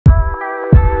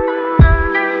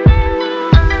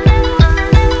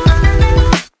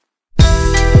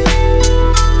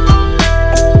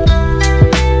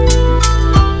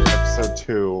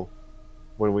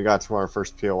got to our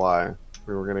first POI.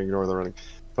 We were going to ignore the running.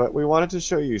 But we wanted to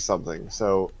show you something.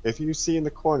 So if you see in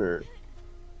the corner,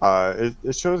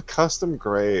 it shows custom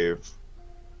grave.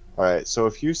 Alright, so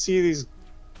if you see these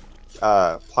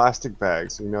plastic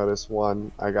bags, you notice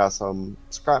one, I got some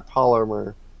scrap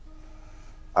polymer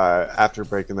after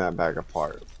breaking that bag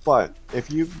apart. But if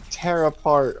you tear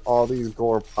apart all these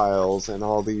gore piles and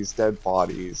all these dead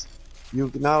bodies,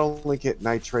 you not only get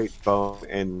nitrate, bone,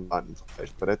 and rotten flesh,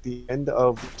 but at the end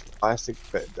of plastic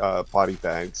body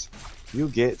bags, you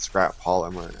get scrap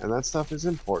polymer, and that stuff is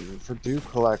important for dew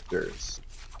collectors.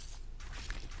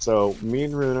 So me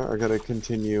and Runa are going to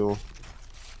continue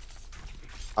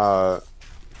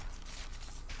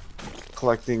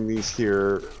collecting these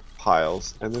here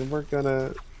piles, and then we're going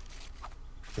to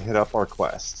hit up our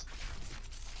quest.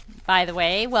 By the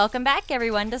way, welcome back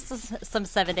everyone to some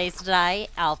 7 Days to Die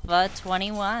Alpha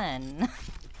 21.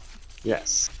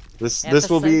 Yes. This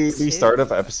will be the start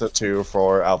of episode 2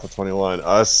 for Alpha 21.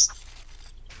 Us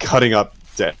cutting up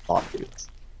dead bodies.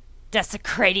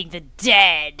 Desecrating the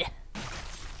dead.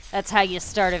 That's how you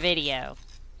start a video.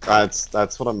 That's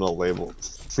what I'm gonna label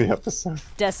the episode.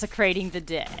 Desecrating the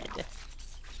dead.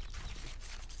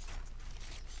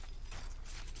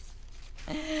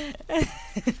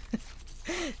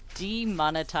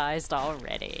 Demonetized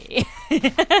already.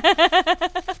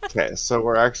 Okay, so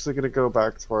we're actually gonna go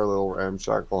back to our little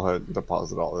ramshackle hut and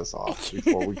deposit all this off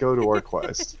before we go to our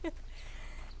quest.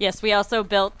 Yes, we also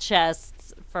built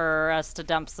chests for us to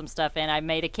dump some stuff in. I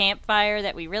made a campfire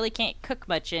that we really can't cook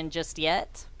much in just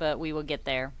yet, but we will get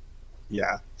there.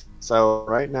 Yeah. So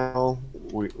right now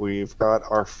we've got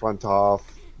our front off.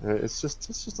 It's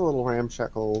just a little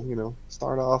ramshackle, you know.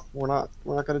 Start off. We're not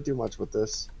gonna do much with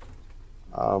this.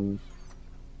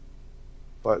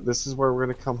 But this is where we're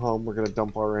gonna come home. We're gonna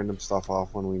dump our random stuff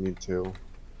off when we need to.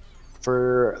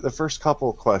 For the first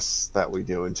couple quests that we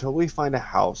do, until we find a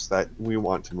house that we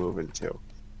want to move into.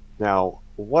 Now,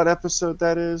 what episode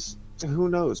that is, who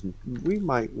knows? We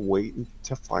might wait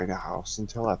to find a house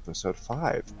until episode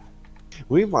 5.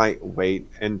 We might wait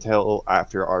until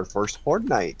after our first Horde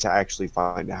night to actually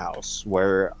find a house,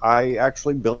 where I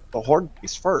actually built the Horde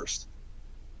base first.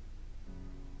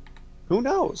 Who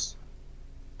knows?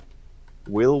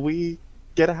 Will we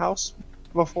get a house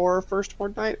before our first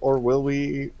Horde night, or will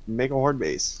we make a Horde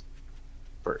base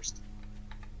first?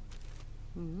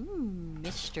 Ooh,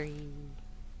 mystery.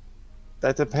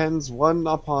 That depends, one,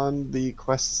 upon the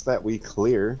quests that we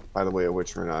clear, by the way of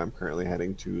which I'm currently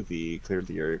heading to the Clear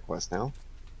the Area quest now.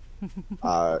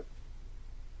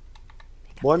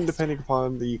 One, depending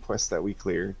upon the quests that we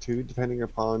clear. Two, depending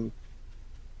upon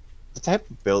the type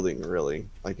of building, really.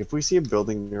 Like, if we see a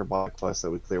building nearby a quest that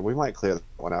we clear, we might clear that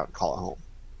one out and call it home.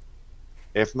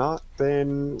 If not,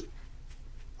 then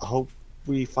I hope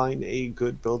we find a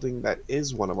good building that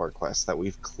is one of our quests that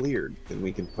we've cleared, then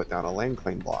we can put down a land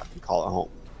claim block and call it home.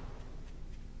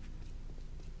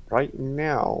 Right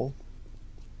now,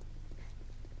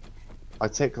 I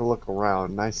take a look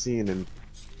around and I see an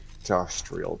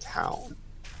industrial town.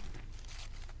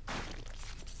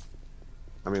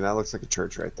 I mean, that looks like a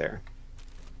church right there.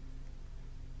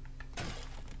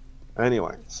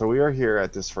 Anyway, so we are here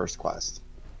at this first quest.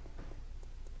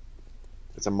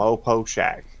 It's a Mopo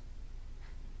Shack.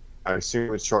 I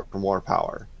assume it's short for more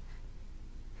power.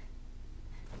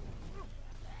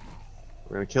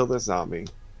 We're gonna kill this zombie.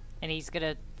 And he's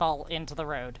gonna fall into the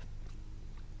road.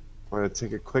 I'm gonna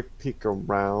take a quick peek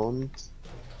around.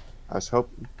 I was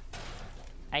hoping.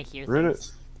 I hear Runa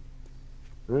things.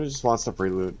 just wants to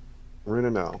free loot. Runa,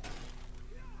 no.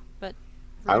 But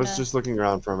I was Runa- just looking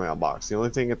around for a mailbox. The only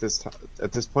thing at this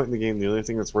point in the game, the only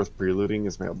thing that's worth pre-looting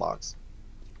is mailbox.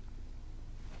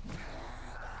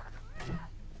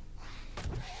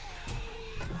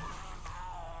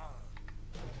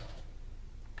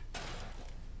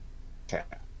 Okay,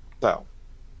 so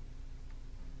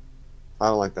I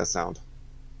don't like that sound.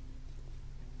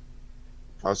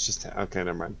 I was just okay.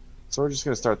 Never mind. So we're just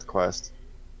gonna start the quest.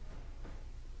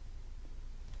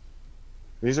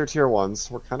 These are tier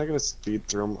 1s. We're kind of gonna speed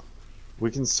through them.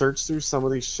 We can search through some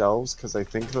of these shelves because I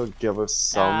think they'll give us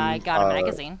some. I got a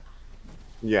magazine.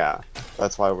 Yeah,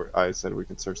 that's why I said we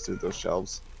can search through those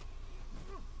shelves.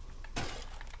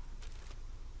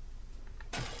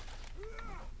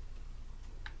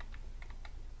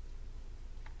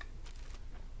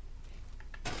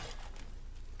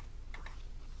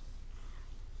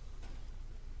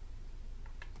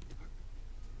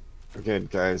 Again,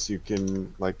 guys, you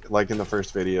can like in the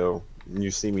first video, you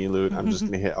see me loot. I'm just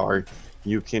gonna hit R.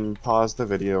 You can pause the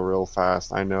video real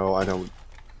fast. I know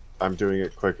I'm doing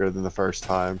it quicker than the first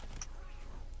time,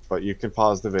 but you can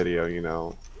pause the video. You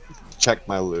know, check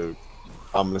my loot.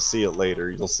 I'm gonna see it later.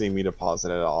 You'll see me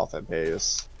deposit it off at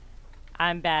base.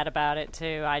 I'm bad about it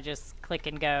too. I just click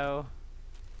and go.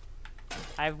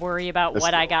 I worry about Es-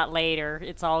 what I got later.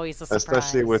 It's always a surprise.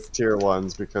 Especially with tier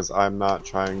 1s, because I'm not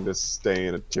trying to stay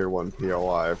in a tier 1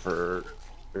 POI for,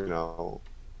 you know,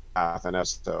 half an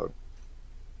episode.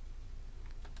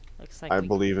 Looks like I we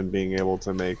believe in being able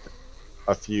to make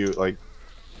a few, like,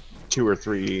 2 or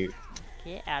 3.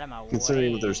 get out of my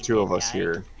Considering way. that there's 2 of us guy.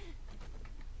 here.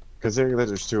 Considering that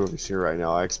there's 2 of us here right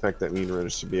now, I expect that me and Rita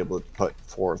should be able to put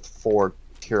forth 4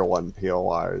 tier 1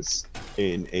 POIs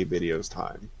in a video's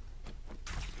time.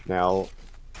 Now,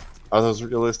 are those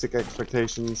realistic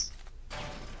expectations?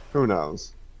 Who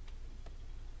knows?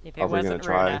 If it Are we gonna wasn't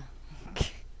try? Runa.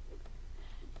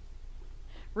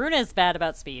 Runa's bad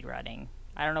about speed running.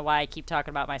 I don't know why I keep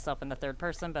talking about myself in the third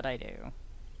person, but I do.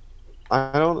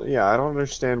 I don't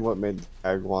understand what made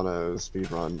Ag want to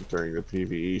speedrun during the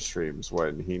PvE streams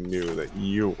when he knew that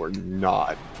you were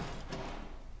not.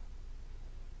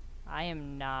 I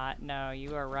am not. No,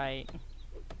 you are right.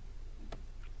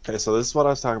 Okay, so this is what I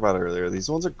was talking about earlier. These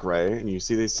ones are gray, and you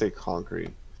see they say concrete.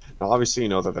 Now, obviously, you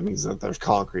know that means that there's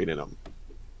concrete in them.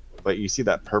 But you see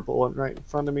that purple one right in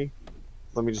front of me?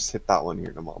 Let me just hit that one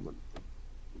here in a moment.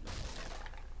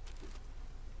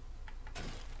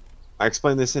 I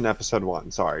explained this in episode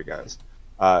 1. Sorry, guys.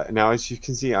 Now, as you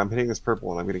can see, I'm hitting this purple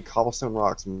one. I'm getting cobblestone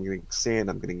rocks. I'm getting sand.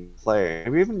 I'm getting clay.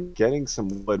 I'm even getting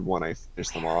some wood when I finish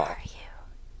them off. Where are you?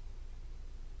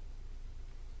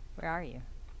 Where are you?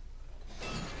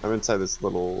 I'm inside this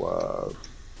little,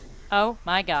 Oh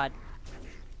my god.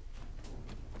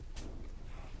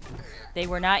 They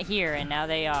were not here, and now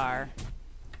they are.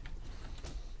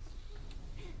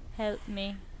 Help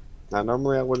me. Now,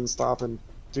 normally I wouldn't stop and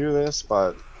do this,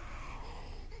 but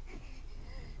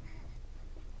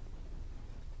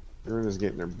Runa's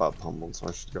getting her butt pummeled, so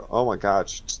I should go. Oh my god,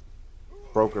 she just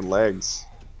broke her legs.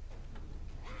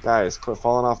 Guys, quit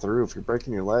falling off the roof. You're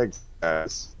breaking your legs,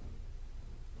 guys.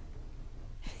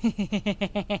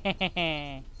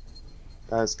 Guys,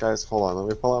 hold on. Let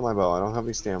me pull out my bow. I don't have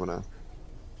any stamina.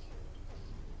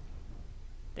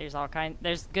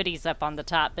 There's goodies up on the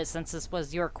top, but since this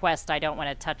was your quest, I don't want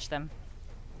to touch them.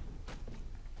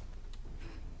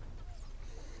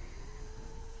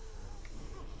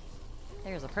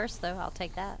 There's a purse, though. I'll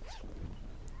take that.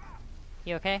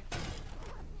 You okay?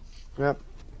 Yep.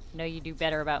 No, you do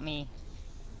better about me.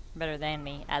 Better than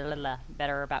me.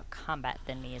 Better about combat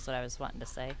than me is what I was wanting to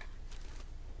say.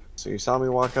 So you saw me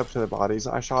walk up to the bodies.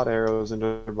 I shot arrows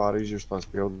into their bodies. You're supposed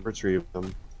to be able to retrieve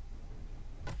them.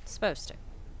 Supposed to.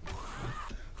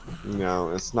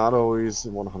 No, it's not always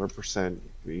 100%. You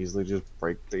can easily just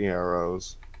break the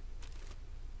arrows.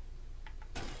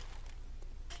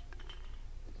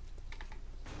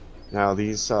 Now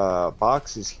these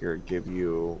boxes here give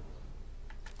you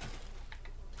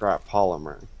scrap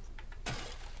polymer.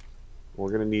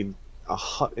 We're gonna need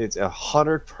it's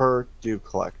 100 per dew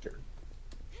collector,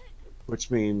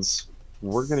 which means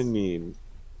we're gonna need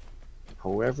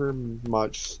however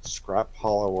much scrap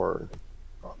polymer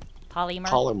times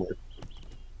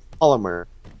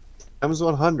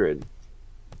 100,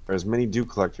 or as many dew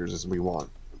collectors as we want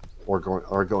or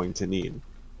are going to need,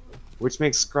 which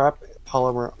makes scrap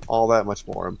polymer all that much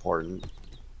more important.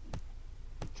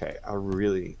 Okay, I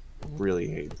really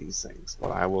hate these things,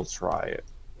 but I will try it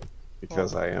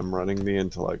because I am running the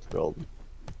intellect build.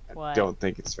 I don't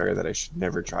think it's fair that I should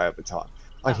never try a baton.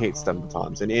 I hate stun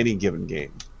batons in any given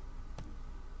game.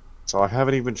 So I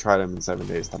haven't even tried them in 7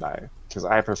 days tonight because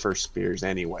I prefer spears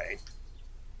anyway.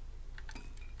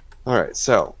 Alright,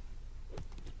 so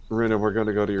Runa, we're going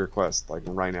to go to your quest, like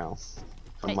right now.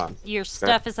 Come on. Your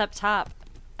stuff is up top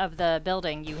of the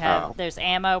building. You have there's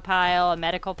ammo pile, a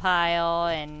medical pile,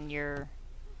 and you're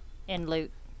in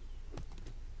loot.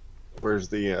 Where's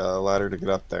the ladder to get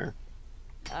up there?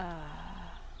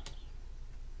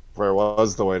 Where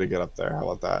was the way to get up there? How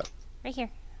about that? Right here.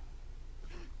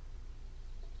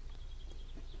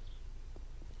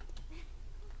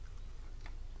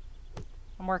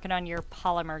 I'm working on your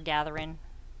polymer gathering.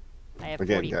 I have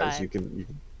Again, 45. guys, you can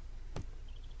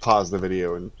pause the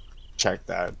video and check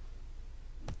that.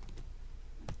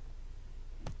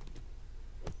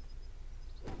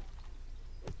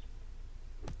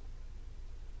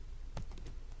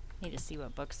 Need to see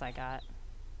what books I got.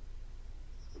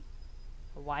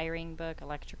 A wiring book,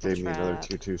 electrical Gave me trap, another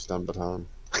 2-2 stun baton.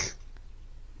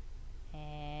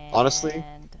 and Honestly,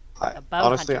 a bow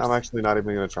honestly, hunter's. I'm actually not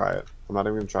even going to try it. I'm not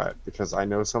even going to try it because I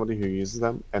know somebody who uses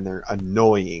them and they're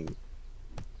annoying.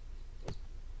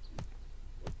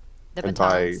 The And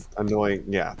by batons. annoying,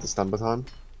 yeah, the stun baton,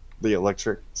 the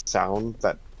electric sound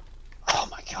that, oh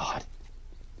my god,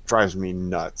 Drives me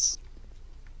nuts.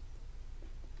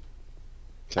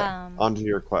 Okay, on to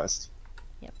your quest.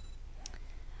 Yep.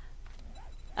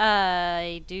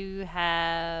 I do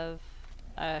have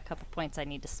a couple points I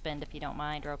need to spend if you don't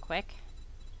mind, real quick.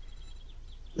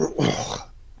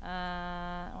 Well,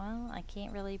 I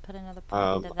can't really put another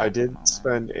point into that I for the did moment.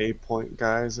 spend a point,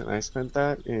 guys, and I spent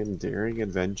that in daring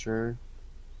adventure.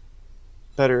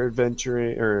 Better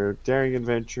adventuring, or daring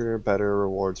adventure, better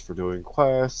rewards for doing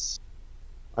quests.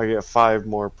 I get 5%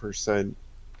 more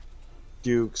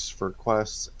dukes for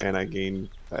quests, and I gain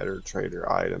better trader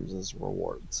items as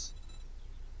rewards.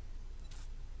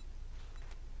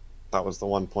 That was the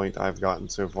 1 point I've gotten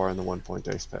so far, and the 1 point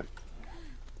I spent.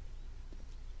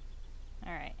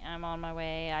 Alright, I'm on my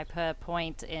way. I put a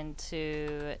point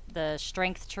into the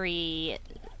strength tree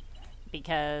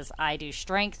because I do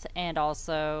strength, and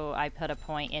also I put a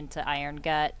point into iron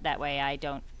gut. That way I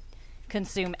don't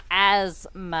consume as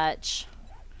much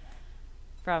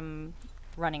from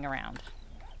running around.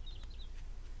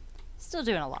 Still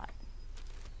doing a lot.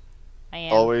 I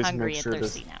am Always hungry make and sure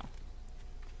thirsty now.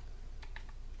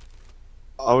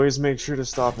 Always make sure to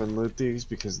stop and loot these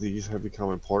because these have become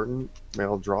important.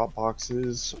 Mail drop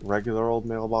boxes, regular old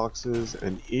mailboxes,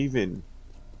 and even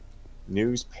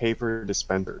newspaper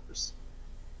dispensers.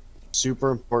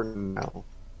 Super important now.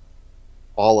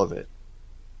 All of it.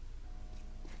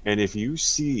 And if you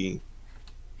see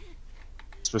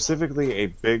specifically a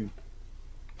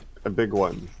big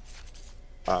one,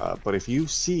 but if you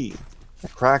see a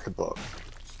crack book,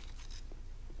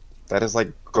 that is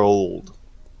like gold.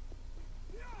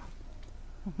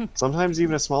 Sometimes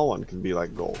even a small one can be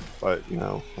like gold, but you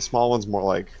know, a small one's more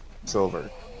like silver.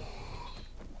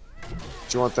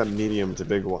 But you want them medium to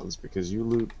big ones because you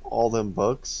loot all them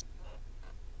books.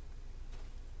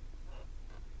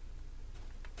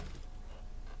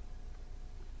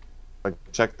 Like,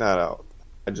 check that out.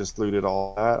 I just looted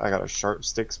all that. I got a sharp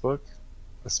sticks book,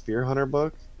 a spear hunter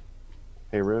book.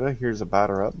 Hey Runa, here's a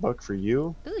batter up book for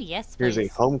you. Ooh, yes, Here's a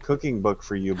please. home cooking book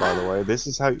for you, by the way. This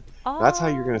is how that's how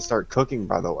you're gonna start cooking,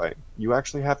 by the way. You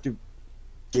actually have to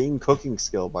gain cooking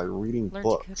skill by reading Learn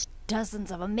books. to cook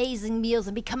dozens of amazing meals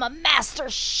and become a master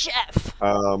chef.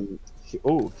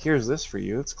 Oh, here's this for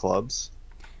you. It's clubs.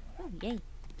 Oh, yay.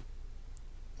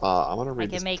 I'm gonna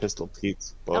read this make... Pistol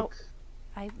Pete's book. Oh,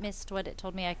 I missed what it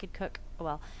told me I could cook. Oh,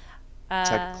 well.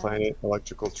 Tech Planet,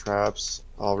 electrical traps.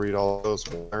 I'll read all those.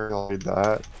 I'll read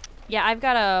that. Yeah, I've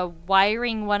got a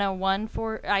wiring 101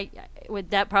 for.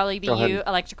 Would that probably be you?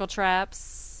 Electrical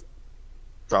traps.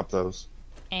 Drop those.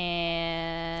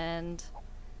 And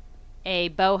a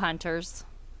bow hunters.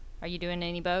 Are you doing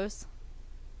any bows?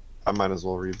 I might as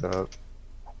well read that.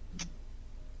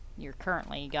 You're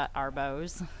currently got our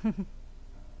bows.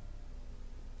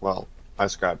 Well, I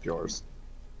scrapped yours.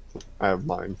 I have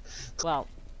mine. Well,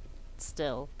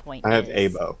 still, point I is... have a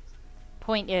bow.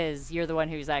 Point is, you're the one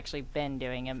who's actually been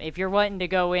doing them. If you're wanting to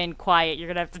go in quiet, you're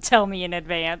going to have to tell me in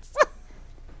advance.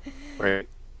 Wait.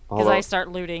 Because I start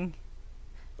looting.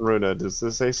 Runa, does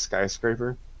this say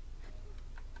skyscraper?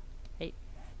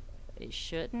 It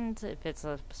shouldn't if it's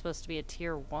supposed to be a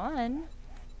tier 1.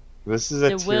 This is a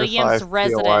the tier Williams 5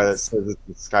 residence. POI that says it's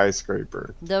a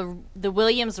skyscraper. The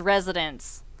Williams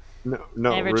residence. No, and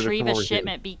Runa, retrieve come a over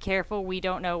shipment. here. Be careful, we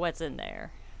don't know what's in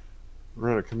there.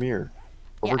 Runa, come here.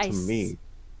 Over to me.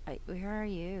 Where are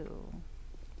you?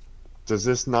 Does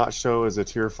this not show as a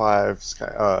tier 5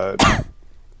 sky,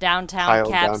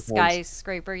 downtown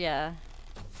skyscraper? Yeah.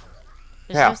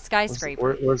 There's no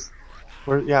skyscraper.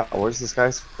 Where's the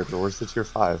skyscraper? Where's the tier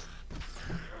 5?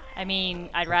 I mean,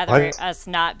 I'd rather us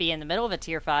not be in the middle of a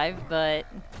tier 5, but...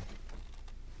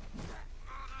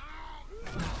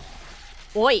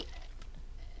 Wait!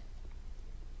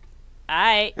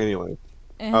 Anyway.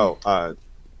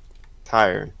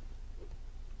 Tire.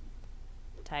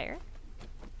 Tire?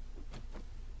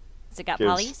 Has it got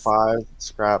Gives polys? 5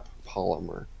 scrap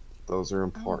polymer. Those are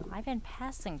important. Oh, I've been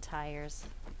passing tires.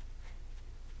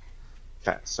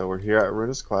 Okay, so we're here at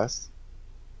Runa's quest.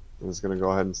 I'm just gonna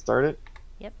go ahead and start it.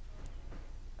 Yep.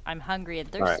 I'm hungry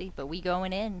and thirsty, right. But we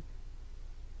going in.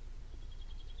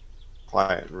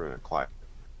 Quiet, Runa, quiet.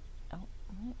 Oh.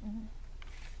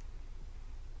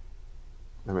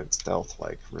 I meant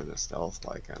stealth-like, Runa,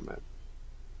 stealth-like. I meant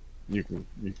you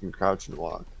can crouch and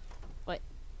walk. What?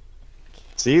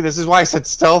 See, this is why I said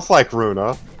stealth-like,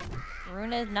 Runa.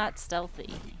 Runa's not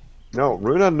stealthy. No,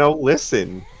 Runa, no,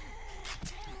 listen.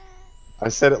 I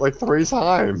said it like 3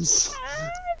 times.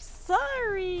 I'm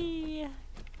sorry.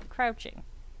 Crouching.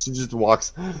 She just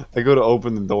walks. I go to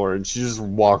open the door and she just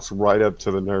walks right up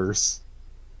to the nurse.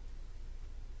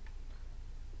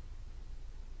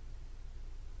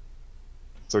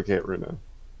 It's okay, Runa.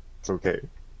 It's okay.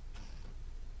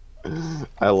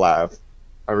 I laugh.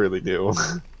 I really do.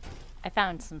 I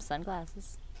found some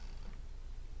sunglasses.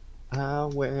 I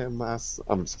wear my...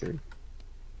 I'm just kidding.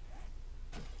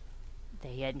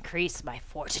 They increase my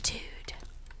fortitude.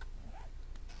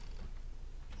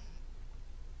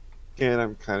 Again,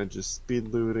 I'm kind of just speed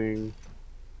looting.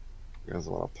 You guys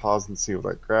want to pause and see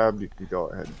what I grabbed? You can go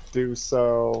ahead and do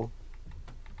so.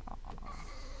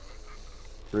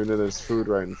 Runa, there's food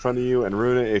right in front of you. And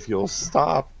Runa, if you'll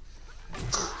stop.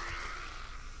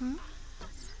 Hmm?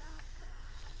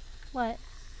 What?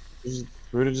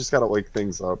 Runa just gotta wake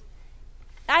things up.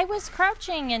 I was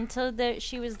crouching until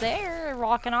she was there,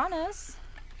 walking on us.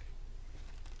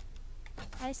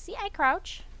 I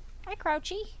crouch. I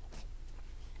crouchy.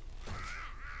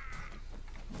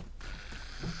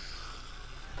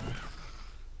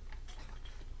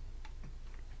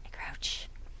 I crouch.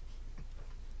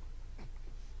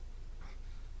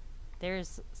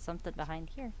 There's something behind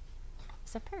here.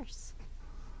 It's a purse.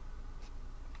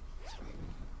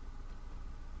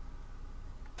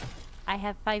 I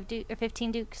have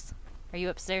 15 dukes. Are you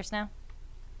upstairs now?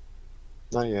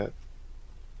 Not yet.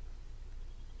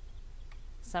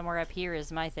 Somewhere up here is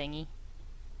my thingy.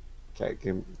 Okay,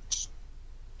 give me...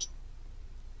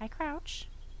 I crouch.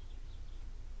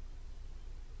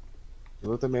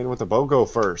 Let the man with the bow go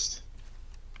first.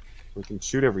 We can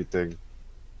shoot everything.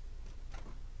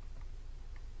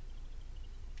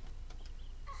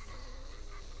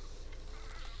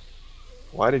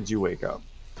 Why did you wake up?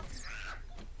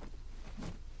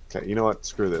 Okay, you know what?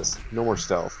 Screw this. No more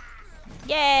stealth.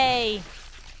 Yay!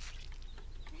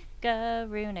 Go,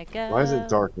 Runa, go. Why is it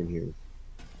dark in here?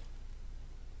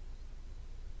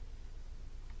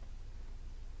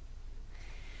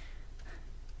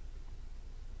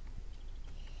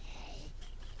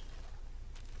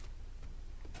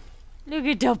 Look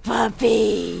at the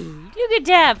puppy! Look at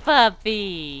that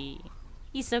puppy!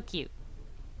 He's so cute.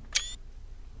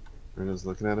 Runa's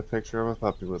looking at a picture of a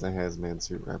puppy with a hazmat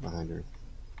suit right behind her.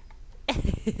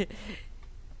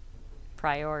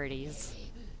 Priorities.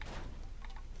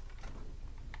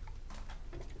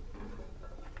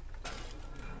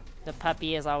 The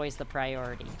puppy is always the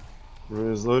priority.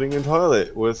 Runa's loading in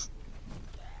toilet with...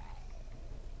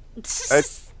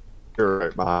 You're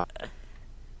right behind.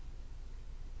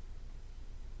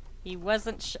 He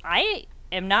wasn't. I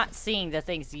am not seeing the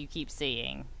things you keep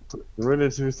seeing. Runa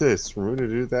do this. Runa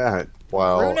do that.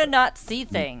 Wow. Runa not see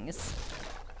things.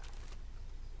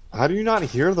 How do you not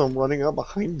hear them running up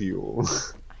behind you?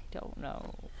 I don't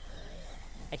know.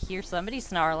 I hear somebody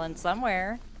snarling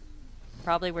somewhere.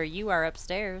 Probably where you are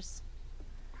upstairs.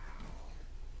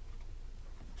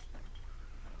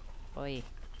 Boy,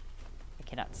 I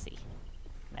cannot see.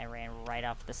 And I ran right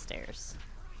off the stairs.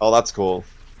 Oh, that's cool.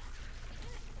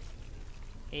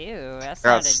 Ew, that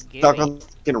Got sounded stuck gooey. on the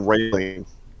fucking railing.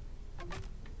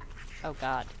 Oh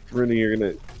god. Runa, you're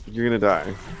gonna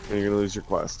die, and you're gonna lose your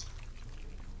quest.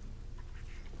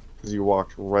 Because you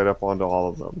walked right up onto all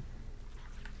of them.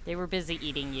 They were busy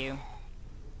eating you.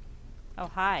 Oh,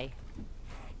 hi.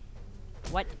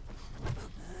 What?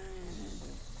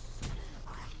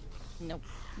 Nope.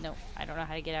 Nope. I don't know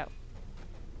how to get out.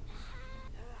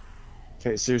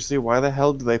 Okay, seriously, why the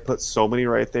hell do they put so many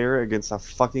right there against a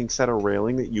fucking set of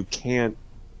railing that you can't...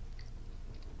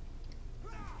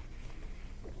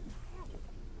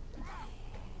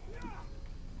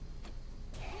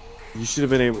 You should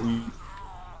have been able...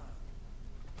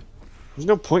 There's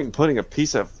no point in putting a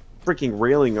piece of freaking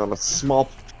railing on a small...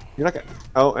 You're not gonna...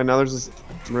 Oh, and now there's this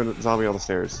zombie on the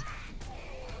stairs.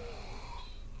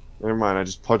 Never mind, I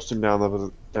just punched him down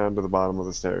to the bottom of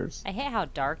the stairs. I hate how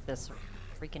dark this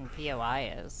freaking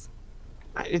POI is.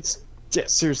 It's... Yeah,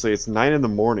 seriously, it's 9 in the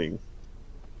morning.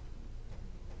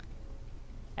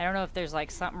 I don't know if there's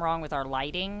like something wrong with our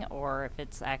lighting or if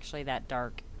it's actually that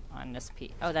dark on this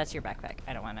Oh, that's your backpack.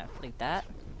 I don't want to loot that.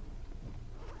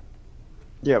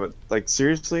 Yeah, but, like,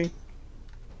 seriously?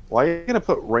 Why are you gonna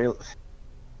put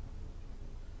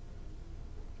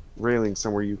railing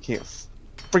somewhere you can't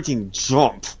freaking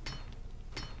jump?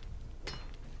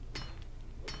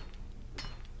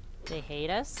 They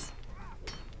hate us?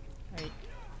 Right.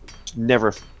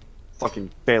 Never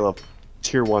fucking fail a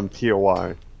tier 1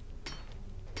 POI.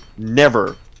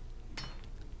 Never.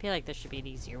 I feel like there should be an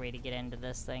easier way to get into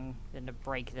this thing than to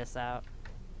break this out.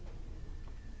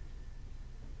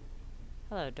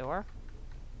 Hello, door.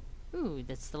 Ooh,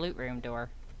 that's the loot room door.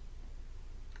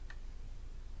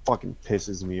 Fucking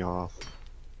pisses me off.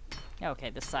 Okay,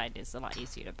 this side is a lot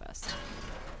easier to bust.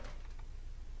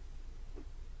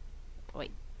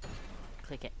 Wait.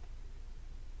 Click it.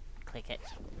 Click it.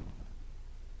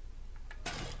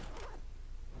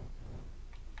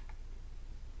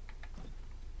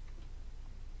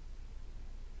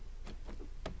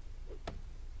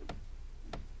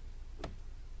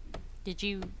 Did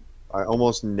you... I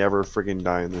almost never friggin'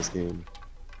 die in this game.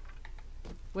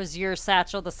 Was your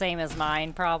satchel the same as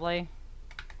mine, probably?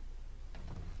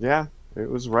 Yeah, it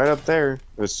was right up there.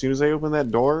 As soon as I opened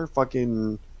that door,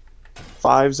 fucking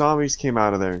 5 zombies came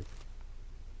out of there.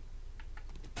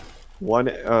 One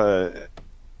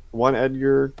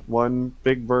Edgar, one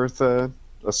Big Bertha,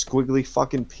 a squiggly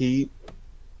fucking Pete,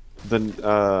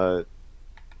 the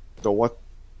what,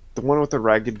 the one with the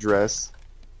ragged dress,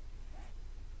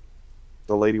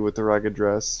 the lady with the ragged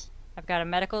dress. I've got a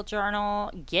medical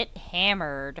journal. Get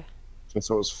hammered.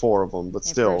 So it was 4 of them, but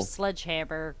still. Improved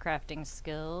sledgehammer crafting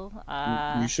skill.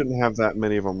 You shouldn't have that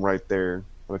many of them right there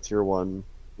on a tier 1,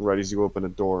 right as you open a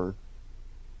door.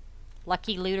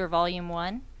 Lucky Looter Volume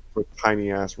 1. For a tiny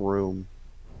ass room.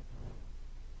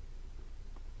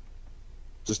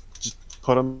 Just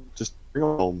put them, just bring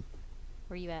them home.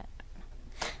 Where you at?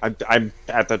 I'm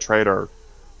at the trader.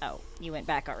 Oh, you went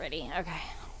back already. Okay.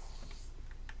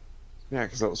 Yeah,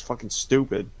 because that was fucking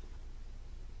stupid.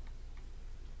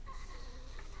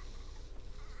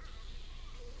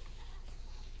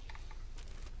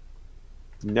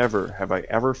 Never have I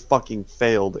ever fucking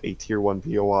failed a tier 1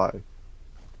 POI.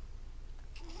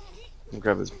 I'll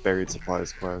grab this buried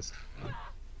supplies quest.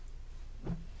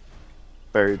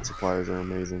 Buried supplies are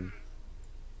amazing.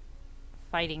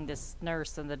 Fighting this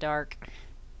nurse in the dark.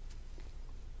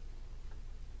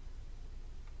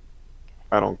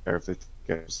 I don't care if they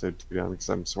take episode 2 down because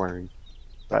I'm swearing.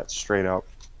 That's straight up.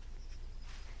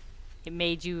 It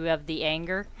made you of the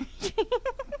anger.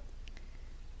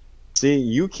 See,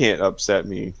 you can't upset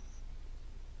me.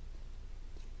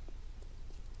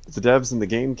 The devs in the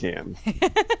game can.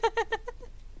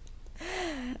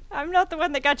 I'm not the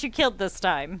one that got you killed this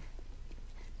time.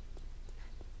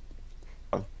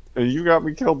 And you got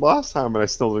me killed last time and I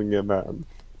still didn't get mad.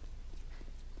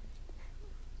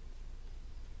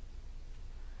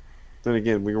 Then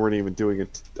again, we weren't even doing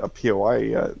a POI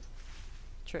yet.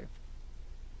 True.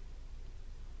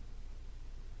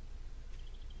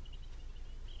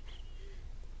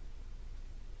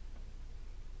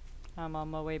 I'm on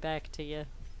my way back to you.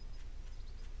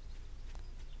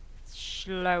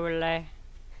 Slowly.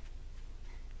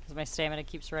 Because my stamina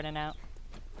keeps running out.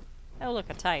 Oh, look,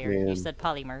 a tire. Man. You said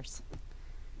polymers.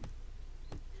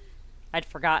 I'd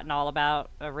forgotten all about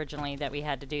originally that we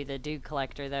had to do the dew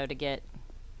collector, though, to get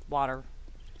water.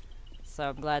 So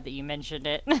I'm glad that you mentioned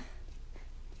it.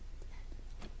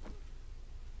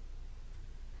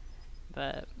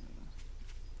 But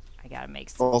I gotta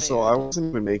make some Also, food. I wasn't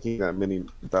even making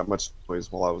that much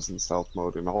noise while I was in stealth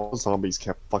mode, and all the zombies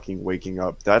kept fucking waking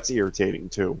up. That's irritating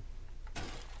too.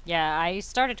 Yeah, I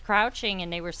started crouching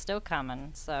and they were still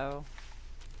coming, so...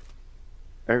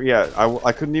 Yeah,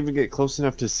 I couldn't even get close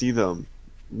enough to see them.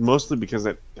 Mostly because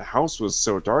that house was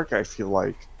so dark, I feel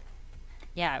like.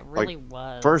 Yeah, it really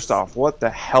was. First off, what the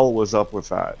hell was up with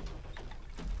that?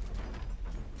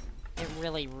 It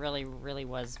really, really, really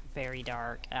was very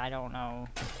dark. I don't know.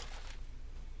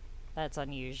 That's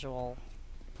unusual.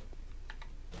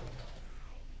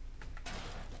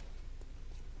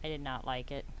 I did not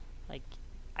like it. Like,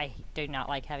 I do not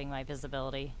like having my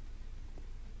visibility.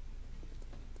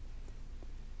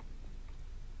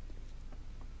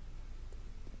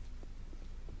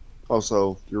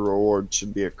 Also, your reward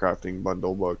should be a crafting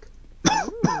bundle book.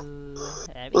 Ooh,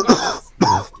 that'd be nice.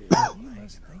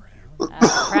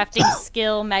 Crafting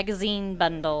skill magazine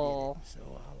bundle.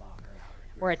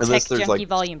 Or a Unless tech there's, junkie like...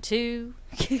 volume 2.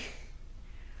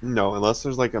 No, unless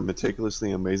there's like a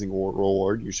meticulously amazing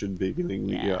reward, you should be getting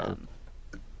the... Yeah.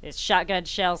 It's shotgun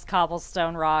shells,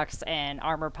 cobblestone rocks, and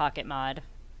armor pocket mod.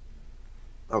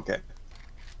 Okay.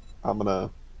 I'm gonna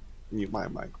mute my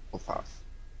mic real fast.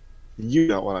 You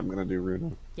know what I'm gonna do,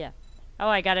 Runa. Yeah. Oh,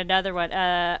 I got another one.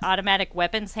 Automatic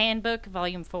Weapons Handbook,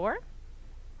 Volume 4.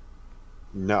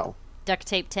 No. Duct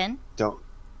Tape 10. Don't.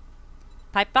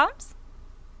 Pipe Bombs?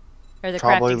 Or the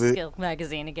Probably Crafting Skill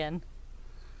magazine again.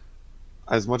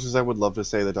 As much as I would love to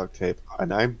say the duct tape,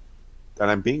 and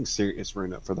I'm being serious,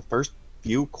 Runa, for the first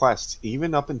few quests,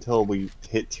 even up until we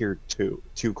hit tier 2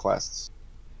 quests,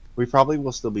 we probably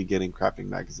will still be getting crafting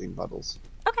magazine bundles.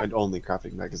 Okay. And only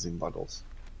crafting magazine bundles.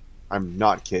 I'm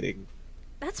not kidding.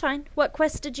 That's fine. What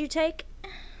quest did you take?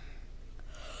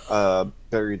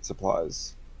 Buried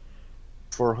supplies.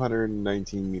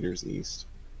 419 meters east.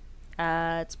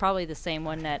 It's probably the same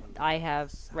one that I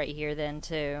have right here then,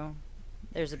 too.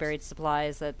 There's a buried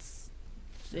supplies that's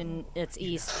it's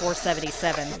east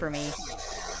 477 for me.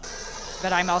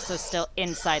 But I'm also still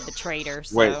inside the trader,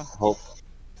 so... Wait, hold.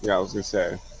 Yeah, I was gonna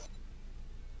say.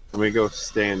 Let me go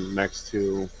stand next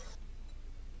to...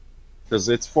 Because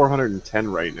it's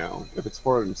 410 right now. If it's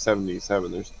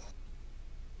 477, there's...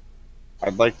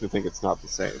 I'd like to think it's not the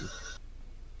same.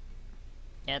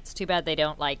 Yeah, it's too bad they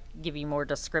don't like give you more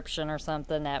description or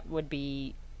something that would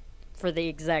be for the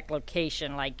exact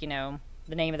location, like, you know,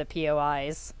 the name of the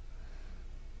POIs.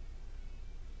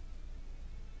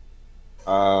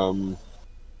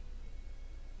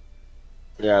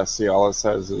 Yeah, see, all it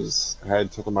says is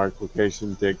head to the marked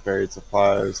location, dig buried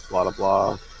supplies, blah blah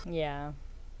blah. Yeah.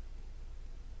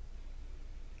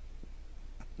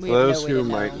 We For have those no way to who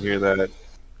might know. hear that,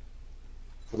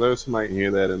 for those who might hear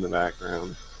that in the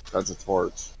background, that's a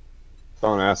torch.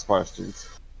 Don't ask questions.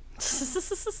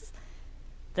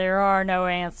 There are no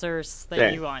answers that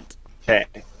Okay, you want. okay.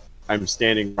 I'm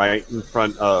standing right in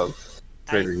front of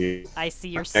Trader Hugh. I see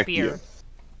your Next to you. spear.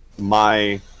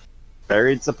 My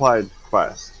buried supply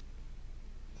quest.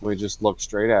 Let me just look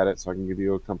straight at it so I can give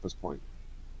you a compass point.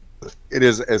 It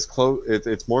is as close.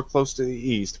 It's more close to the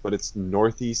east, but it's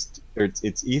northeast. Or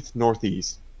it's east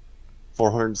northeast,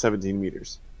 417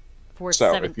 meters.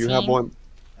 So if you have 417. one,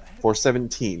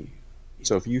 417.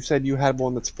 So if you said you had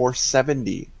one that's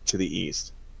 470 to the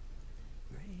east,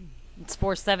 It's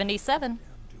 477.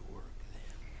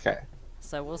 okay,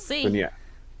 So we'll see. then yeah,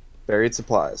 buried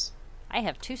supplies. I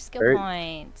have 2 skill Buried-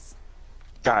 points.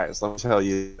 Guys, let me tell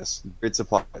you this: buried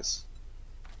supplies.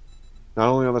 Not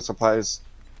only are the supplies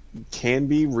can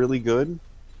be really good,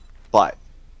 but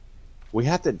we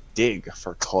have to dig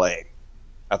for clay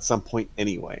at some point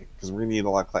anyway, because we're gonna need a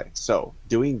lot of clay. So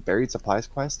doing buried supplies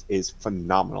quest is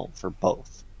phenomenal for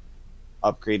both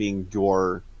upgrading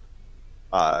your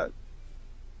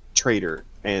trader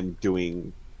and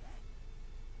doing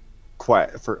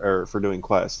for doing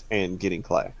quest and getting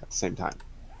clay at the same time.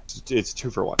 It's 2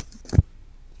 for 1.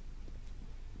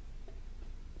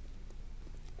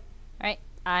 Alright,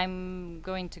 I'm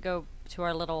going to go to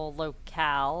our little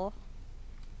locale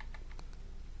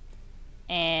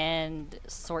and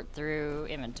sort through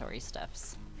inventory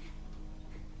stuffs.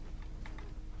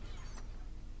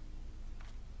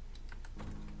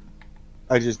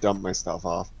 I just dumped my stuff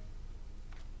off.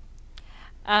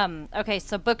 Okay,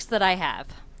 so books that I have.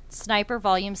 Sniper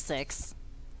Volume 6.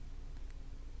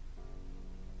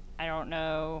 I don't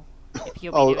know if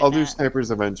you'll be doing I'll do that.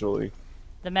 snipers eventually.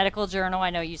 The Medical Journal, I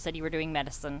know you said you were doing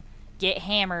medicine. Get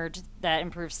Hammered, that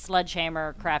improves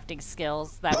sledgehammer crafting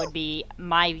skills. That would be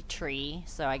my tree,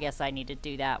 so I guess I need to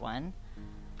do that one.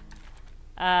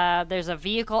 There's a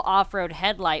vehicle off-road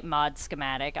headlight mod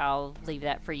schematic. I'll leave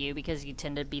that for you because you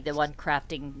tend to be the one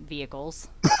crafting vehicles.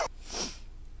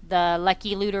 The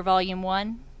Lucky Looter Volume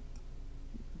 1.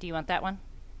 Do you want that one?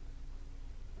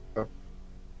 Oh.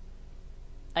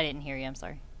 I didn't hear you, I'm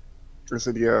sorry. I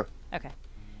said yeah. Okay.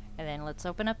 And then let's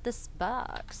open up this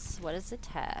box. What does it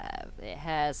have? It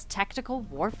has Tactical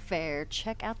Warfare.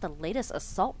 Check out the latest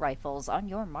assault rifles on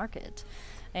your market.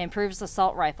 It improves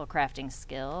assault rifle crafting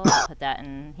skill. I'll put that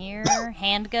in here.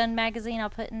 Handgun magazine I'll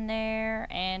put in there.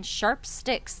 And Sharp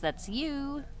Sticks. That's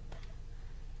you.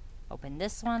 Open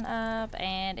this one up.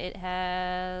 And it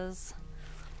has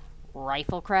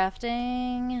rifle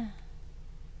crafting.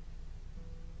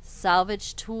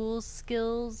 Salvage tools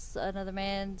skills. Another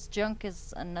man's junk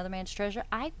is another man's treasure.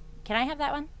 Can I have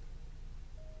that one?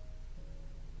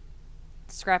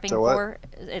 Scrapping So what? for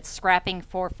it's scrapping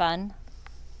for fun.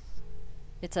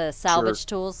 It's a salvage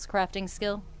tools crafting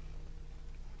skill.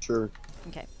 Sure.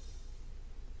 Okay.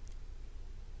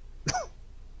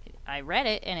 I read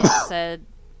it and it said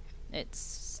it's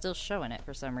still showing it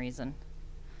for some reason.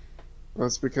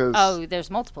 That's because. Oh, there's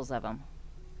multiples of them.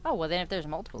 Oh, well then if there's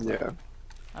multiples of Yeah. them.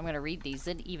 I'm going to read these,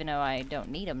 even though I don't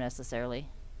need them necessarily.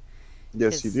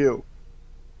 Yes, you do.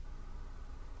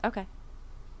 Okay.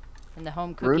 In the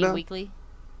Home Cooking Runa? Weekly.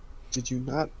 Did you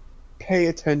not pay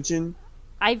attention?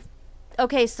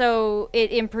 Okay, so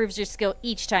it improves your skill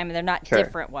each time, and they're not 'Kay.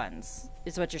 different ones,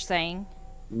 is what you're saying?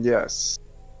 Yes.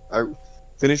 I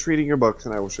finish reading your books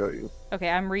and I will show you. Okay,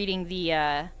 I'm reading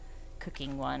the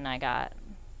cooking one I got.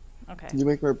 Okay. You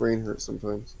make my brain hurt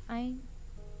sometimes.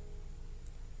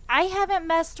 I haven't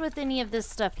messed with any of this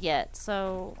stuff yet,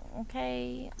 so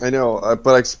okay. I know,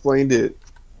 but I explained it.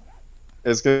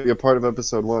 It's going to be a part of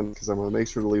episode 1 because I'm going to make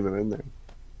sure to leave it in there.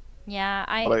 Yeah,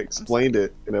 But I explained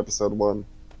it in episode 1.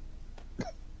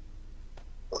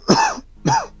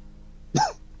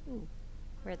 Ooh,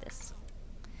 where this?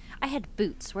 I had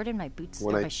boots. Where did my boots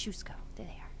When my shoes go? There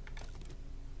they are.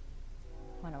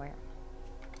 Wanna wear 'em.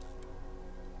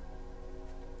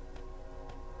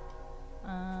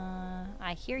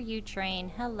 I hear you, train.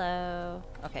 Hello.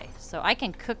 Okay, so I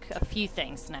can cook a few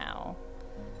things now.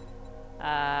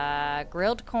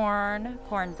 Grilled corn,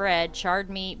 cornbread, charred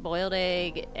meat, boiled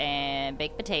egg, and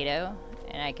baked potato.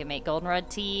 And I can make goldenrod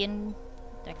tea, and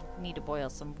I need to boil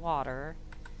some water.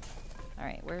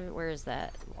 Alright, where is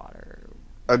that water?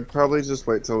 I'd probably just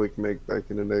wait till we can make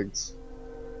bacon and eggs.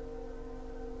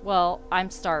 Well,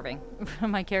 I'm starving.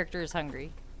 My character is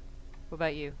hungry. What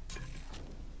about you?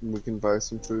 We can buy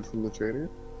some food from the trader.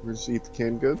 Or just eat the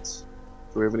canned goods.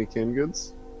 Do we have any canned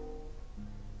goods?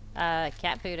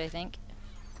 Cat food, I think.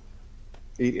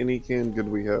 Eat any canned good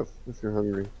we have if you're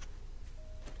hungry.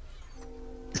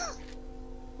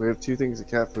 We have 2 things of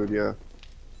cat food, yeah.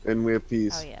 And we have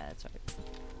peas. Oh yeah, that's right.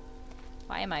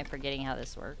 Why am I forgetting how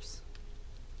this works?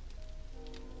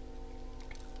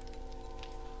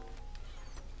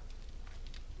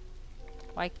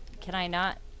 Why can I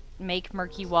not make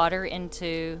murky water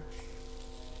into...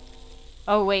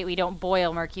 Oh wait, we don't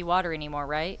boil murky water anymore,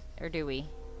 right? Or do we?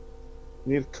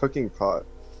 You need a cooking pot.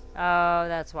 Oh,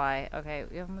 that's why. Okay,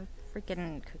 we have a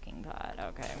freaking cooking pot.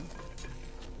 Okay.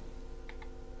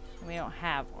 We don't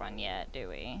have one yet, do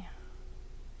we?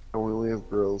 I only have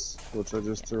grills, which I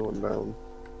just threw one down.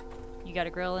 You got a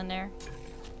grill in there?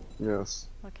 Yes.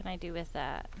 What can I do with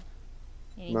that?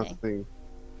 Anything? Nothing.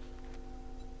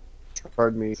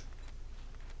 Charred meat.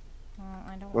 Well,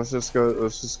 I don't... Let's just go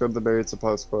to the buried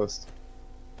supplies quest.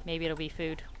 Maybe it'll be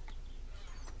food.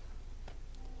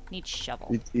 Need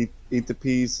shovel. Eat the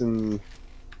peas and...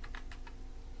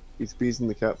 Eat the peas and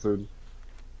the cat food.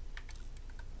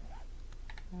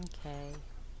 Okay.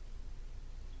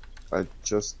 I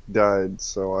just died,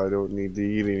 so I don't need to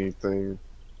eat anything.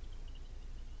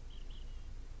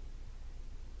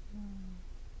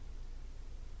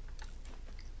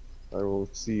 I will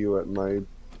see you at my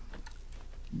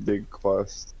big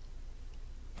quest.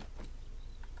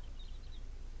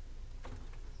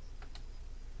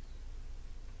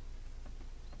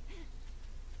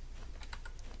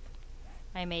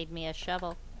 I made me a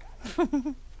shovel.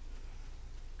 I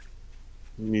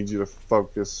need you to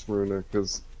focus, Runa,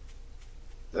 because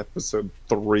episode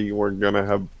 3 we're gonna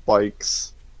have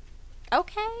bikes.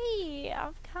 Okay,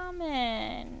 I'm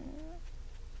coming.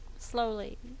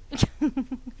 Slowly.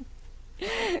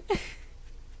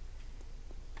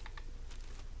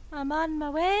 I'm on my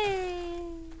way.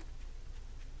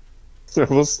 I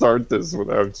will start this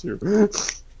without you. No,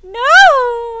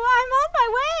 I'm on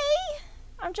my way.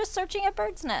 I'm just searching a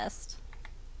bird's nest.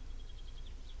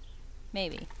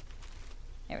 Maybe.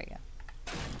 There we go.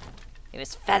 It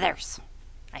was feathers.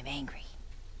 I'm angry.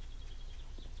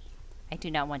 I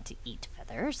do not want to eat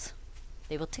feathers.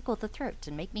 They will tickle the throat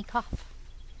and make me cough.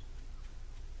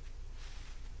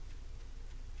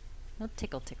 No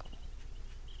tickle tickle.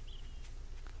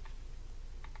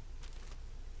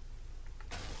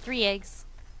 3 eggs.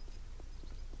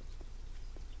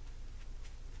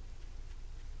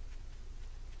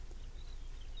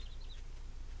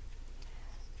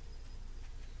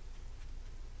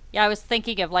 Yeah, I was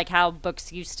thinking of like how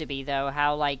books used to be though,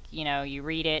 how like, you know, you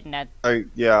read it and that... I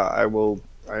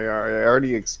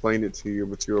already explained it to you,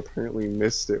 but you apparently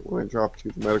missed it when I dropped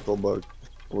you the medical book.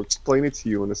 I'll explain it to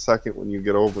you in a second when you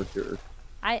get over here.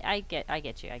 I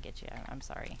get you. I'm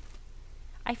sorry.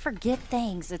 I forget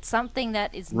things. It's something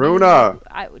that is Runa!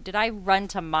 Did I run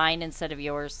to mine instead of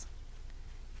yours?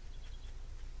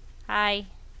 Hi.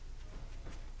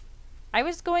 I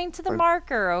was going to the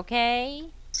marker, okay?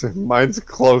 So mine's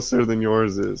closer than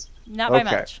yours is. Not by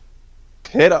much.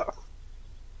 Hit O.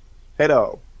 Hit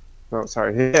O. No,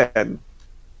 sorry, hit N.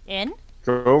 In?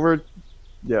 Go over.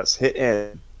 Yes, hit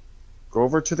N. Go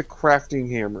over to the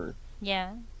crafting hammer.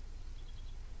 Yeah.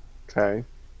 Okay.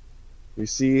 You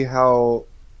see how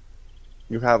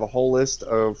you have a whole list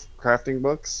of crafting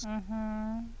books?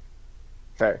 Mm-hmm.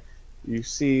 Okay. You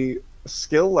see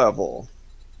skill level.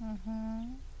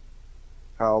 Mm-hmm.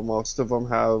 How most of them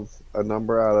have a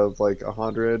number out of like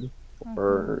 100,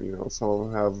 or you know, some of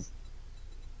them have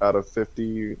out of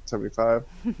 50, 75.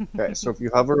 Okay, so if you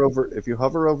hover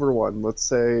over one, let's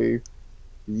say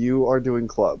you are doing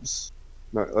clubs.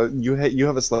 No, you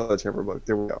have a sledgehammer book.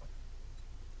 There we go.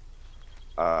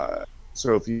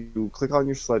 So if you click on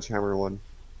your sledgehammer one,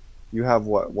 you have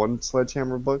what, 1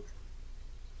 sledgehammer book?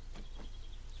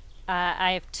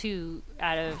 I have 2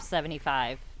 out of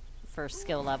 75 for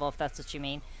skill level, if that's what you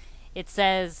mean. It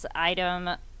says item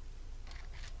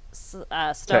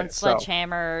stone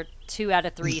sledgehammer, 2 out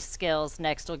of 3 skills.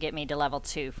 Next will get me to level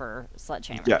 2 for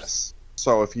sledgehammers. Yes.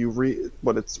 So if you read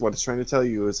what it's trying to tell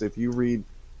you is if you read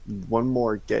one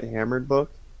more Get Hammered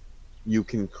book, you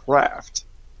can craft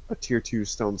a tier 2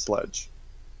 stone sledge.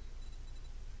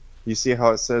 You see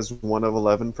how it says 1 of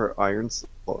 11 for irons?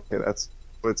 Well, okay,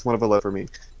 it's 1 of 11 for me.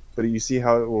 But you see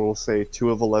how it will say 2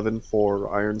 of 11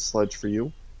 for iron sledge for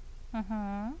you?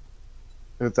 Mm-hmm.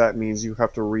 If that means you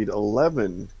have to read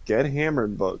 11 Get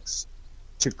Hammered books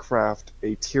to craft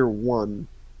a tier 1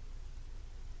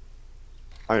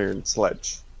 iron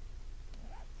sledge.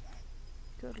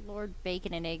 Good lord,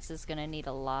 bacon and eggs is gonna need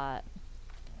a lot.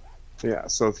 Yeah,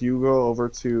 so if you go over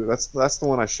to that's the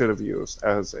one I should have used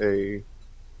as a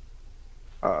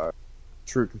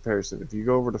true comparison. If you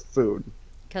go over to food,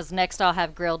 Because next I'll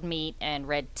have grilled meat and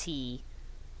red tea.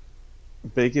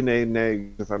 bacon, and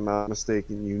eggs, if I'm not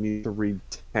mistaken, you need to read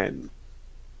 10.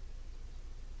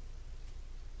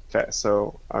 Okay,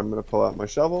 so I'm gonna pull out my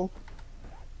shovel.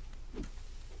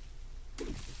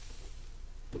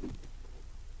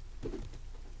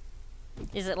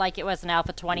 Is it like it was in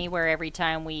Alpha 20 where every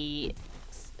time we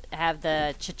have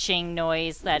the cha-ching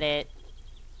noise that it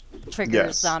triggers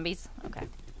Yes. zombies? Okay.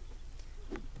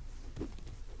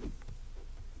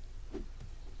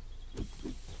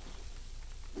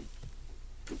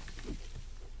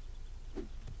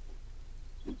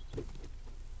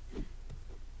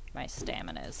 My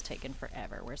stamina is taking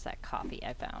forever. Where's that coffee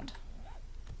I found?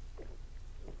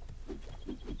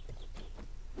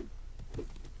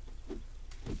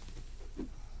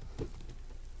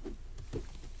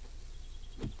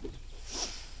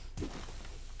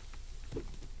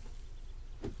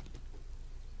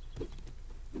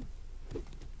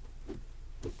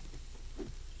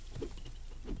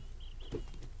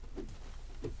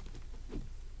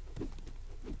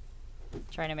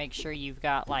 Trying to make sure you've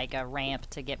got like a ramp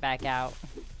to get back out.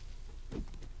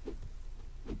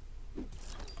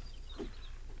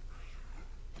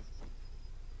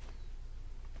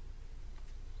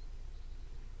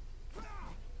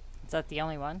 Is that the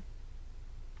only one?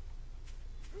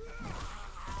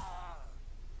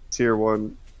 Tier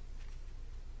 1.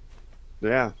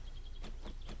 Yeah.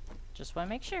 Just want to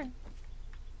make sure.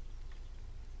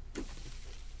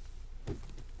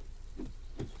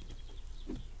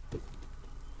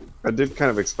 I did kind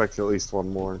of expect at least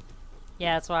one more.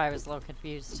 Yeah, that's why I was a little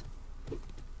confused.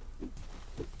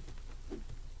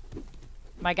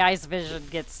 My guy's vision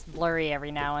gets blurry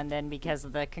every now and then because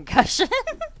of the concussion.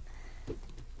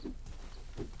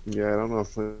 Yeah, I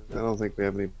don't think we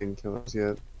have any painkillers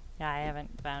yet. Yeah, I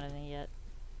haven't found any yet.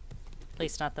 At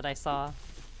least not that I saw.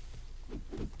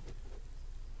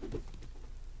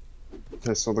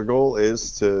 Okay, so the goal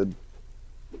is to...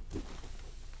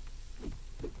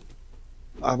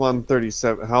 I'm on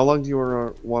 37. How long do you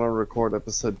want to record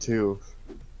episode 2?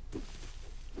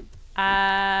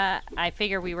 I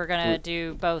figure we were gonna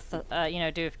do both, you know,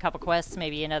 do a couple quests,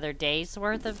 maybe another day's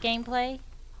worth of gameplay.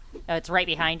 Oh, it's right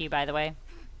behind you, by the way.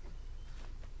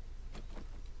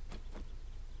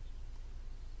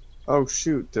 Oh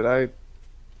shoot, did I...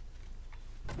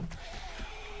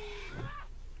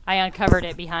 I uncovered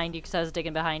it behind you because I was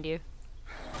digging behind you.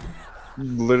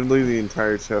 Literally the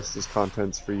entire chest is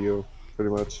contents for you,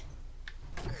 pretty much.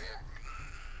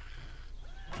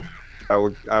 I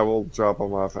will drop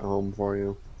them off at home for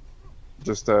you.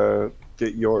 Just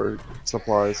get your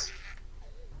supplies.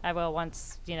 I will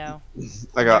once, you know.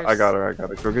 I got her. Go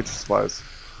get your supplies.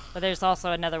 But there's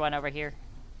also another one over here.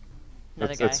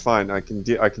 Another guy. It's fine. I can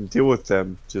deal with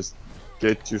them. Just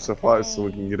get your supplies so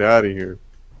we can get out of here.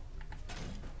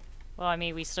 Well, I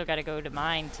mean, we still gotta go to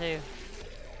mine, too.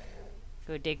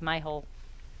 Go dig my hole.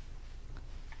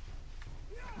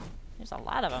 There's a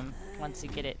lot of them once you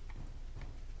get it.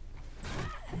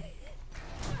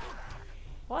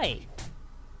 Oi!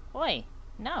 Oi!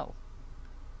 No!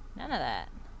 None of that.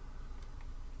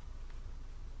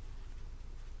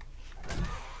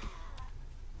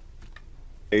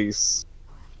 Ace.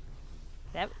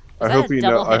 That I hope you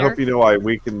know. I hope you know I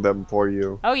weakened them for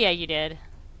you. Oh yeah, you did.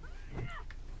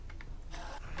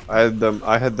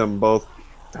 I had them both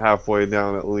halfway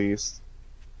down at least.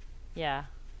 Yeah.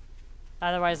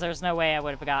 Otherwise, there's no way I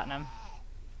would have gotten him.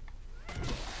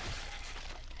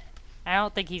 I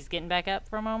don't think he's getting back up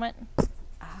for a moment.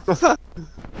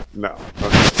 No.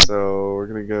 Okay, so we're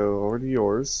gonna go over to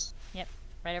yours. Yep,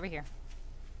 right over here.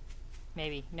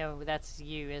 Maybe. No, that's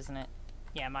you, isn't it?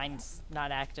 Yeah, mine's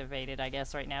not activated, I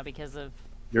guess, right now because of...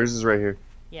 Yours is right here.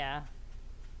 Yeah.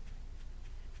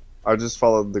 I just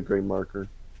followed the gray marker.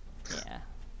 Yeah.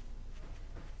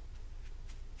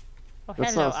 Oh,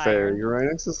 That's hello, not fair. Iron. You're right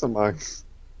next to some iron,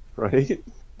 right?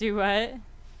 Do what?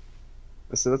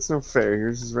 I said that's not fair.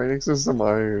 Yours is right next to some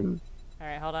iron.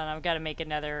 Alright, hold on. I've got to make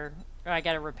another... Or I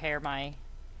got to repair my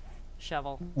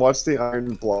shovel. Watch the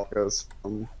iron block us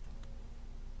from...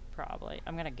 Probably.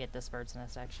 I'm going to get this bird's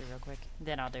nest, actually, real quick.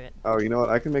 Then I'll do it. Oh, you know what?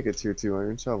 I can make a tier 2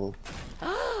 iron shovel.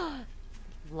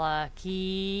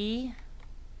 Lucky.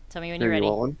 Tell me when Here, you're ready.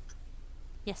 you want one?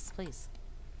 Yes, please.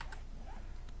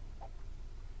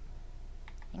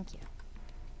 Thank you.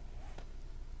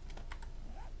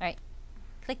 Alright.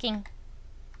 Clicking.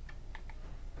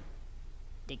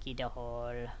 Diggy the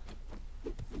hole.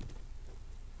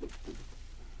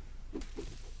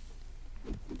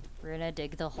 We're gonna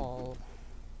dig the hole.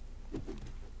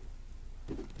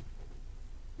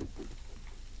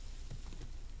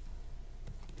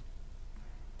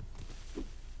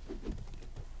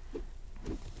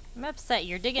 I'm upset.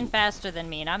 You're digging faster than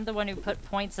me, and I'm the one who put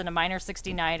points in a minor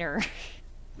 69er.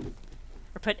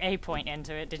 Or put a point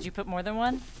into it. Did you put more than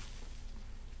one?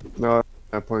 No, I don't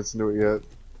have points into it yet.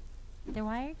 Then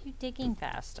why are you digging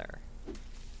faster?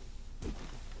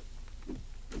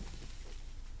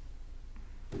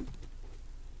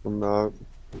 I'm not.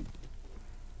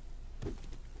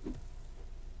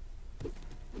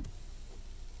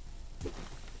 It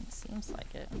seems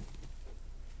like it.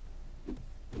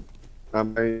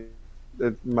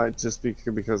 It might just be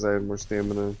because I had more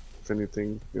stamina, if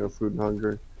anything, you know, food and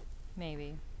hunger.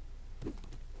 Maybe.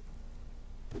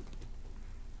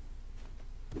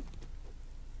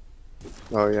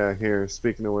 Oh yeah, here,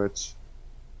 speaking of which.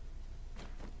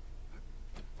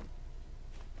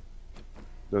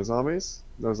 No zombies?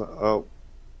 Oh.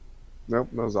 Nope,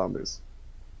 no zombies.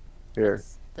 Here,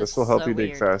 this will help so you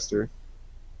dig weird. faster.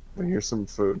 And here's some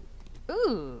food.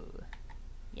 Ooh.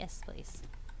 Yes, please.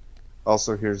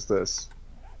 Also, here's this.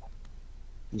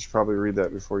 You should probably read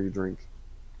that before you drink.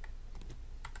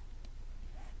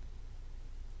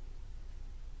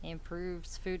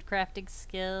 Improves food crafting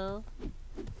skill.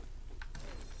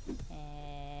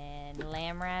 And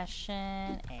lamb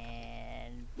ration.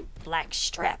 And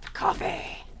blackstrap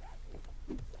coffee.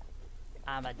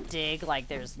 I'm a dig like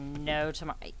there's no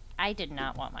tomorrow. I did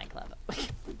not want my glove up.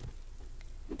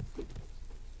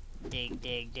 Dig,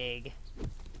 dig, dig.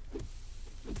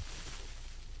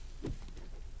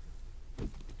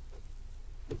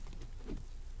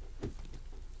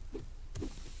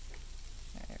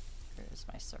 Where's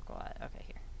my circle at? Okay,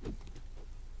 here.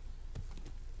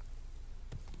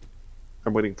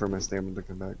 I'm waiting for my stamina to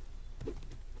come back.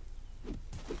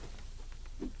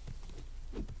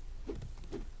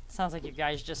 Sounds like you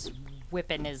guys just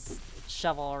whipping his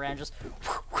shovel around, just.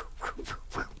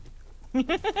 Whack,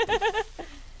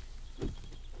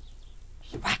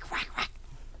 whack, whack.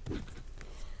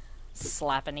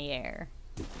 Slap in the air.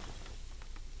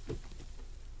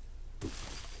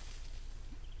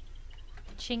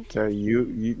 Chink. Yeah, you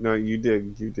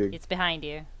dig. It's behind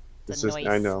you. It's a just, noise.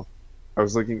 I know. I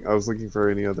was looking for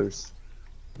any others.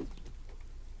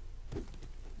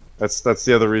 That's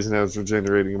the other reason I was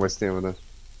regenerating my stamina.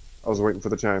 I was waiting for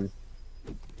the chime.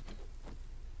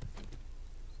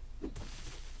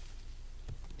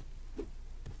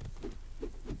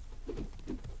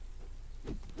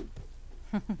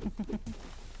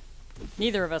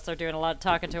 Neither of us are doing a lot of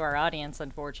talking to our audience,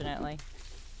 unfortunately.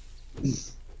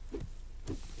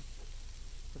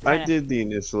 I did the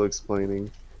initial explaining.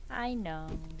 I know.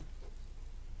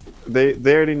 They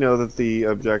already know that the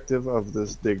objective of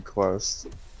this dig quest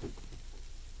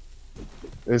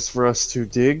is for us to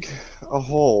dig a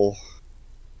hole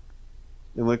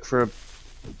and look for a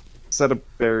set of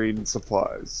buried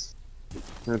supplies. I'm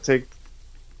gonna take.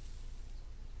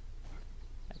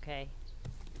 Okay.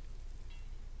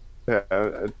 Yeah,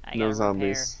 I no gotta zombies.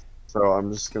 repair. So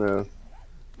I'm just gonna.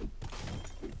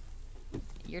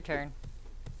 Your turn.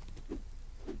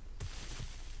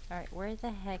 Alright, where the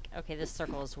heck? Okay, this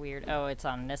circle is weird. Oh, it's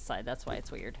on this side. That's why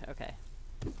it's weird. Okay.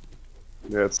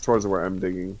 Yeah, it's towards where I'm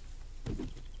digging. I'm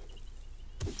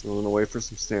gonna wait for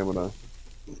some stamina.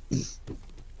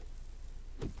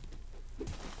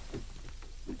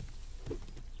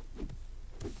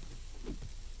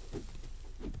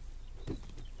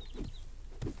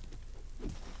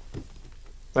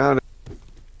 Found it.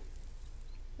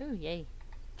 Ooh, yay.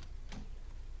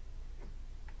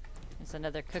 There's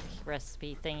another cookie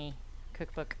recipe thingy.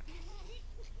 Cookbook.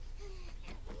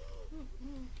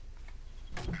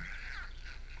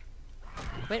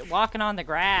 Quit walking on the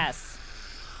grass.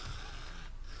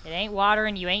 It ain't water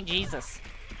and you ain't Jesus.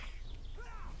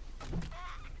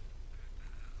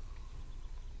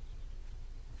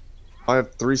 I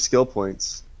have 3 skill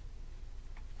points.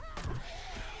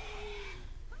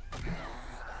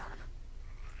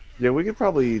 Yeah, we could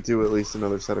probably do at least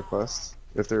another set of quests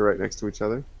if they're right next to each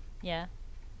other. Yeah.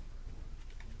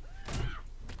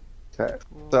 Okay.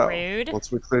 So, Rude.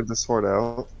 once we clear this horde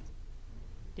out.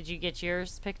 Did you get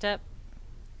yours picked up?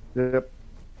 Yep.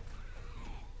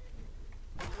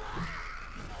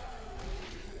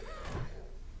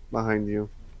 Behind you.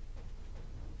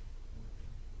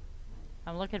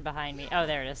 I'm looking behind me. Oh,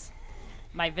 there it is.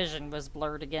 My vision was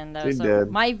blurred again, though. She So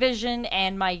did. my vision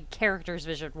and my character's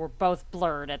vision were both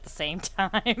blurred at the same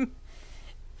time.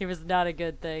 It was not a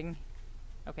good thing.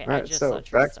 Okay, I Alright, just so saw a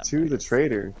tree back stump. to There it the is.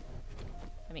 trader.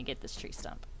 Let me get this tree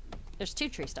stump. There's 2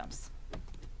 tree stumps.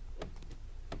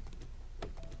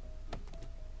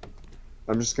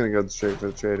 I'm just gonna go straight for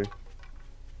the trader.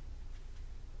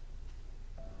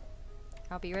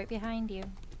 I'll be right behind you.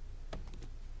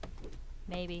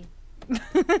 Maybe.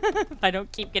 If I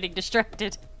don't keep getting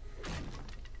distracted.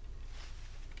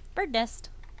 Bird nest.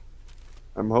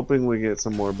 I'm hoping we get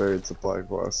some more buried supply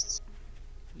quests.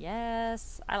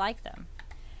 Yes, I like them.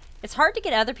 It's hard to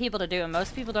get other people to do them.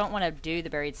 Most people don't want to do the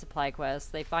buried supply quests.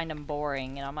 They find them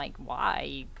boring, and I'm like, why?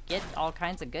 You get all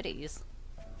kinds of goodies,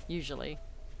 usually.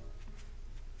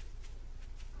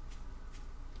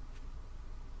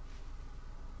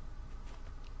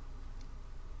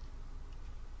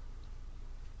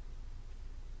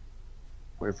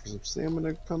 Wait for some salmon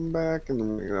to come back, and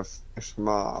then we're gonna fish them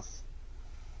off.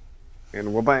 And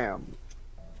wabam!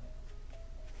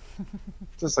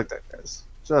 Just like that, guys.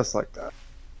 Just like that.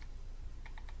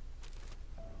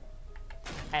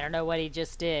 I don't know what he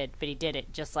just did, but he did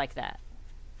it just like that.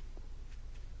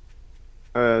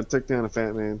 Took down a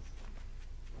fat man.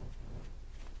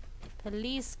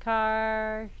 Police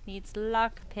car needs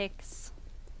lockpicks.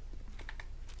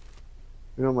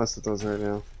 We don't mess with those right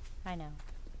now. I know.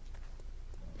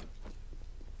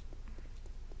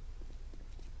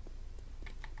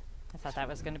 I thought that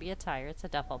was going to be a tire. It's a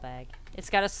duffel bag.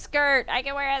 It's got a skirt. I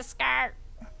can wear a skirt.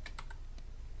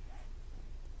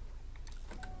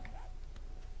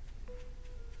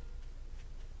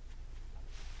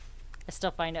 I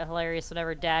still find it hilarious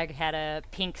whenever Dag had a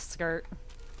pink skirt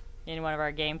in one of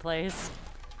our gameplays.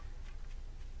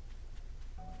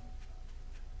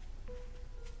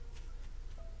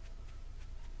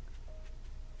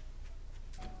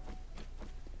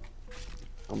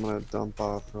 I'm gonna dump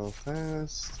off real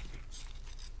fast.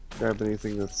 Grab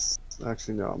anything that's...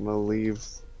 Actually, no. I'm gonna leave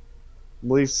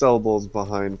sellables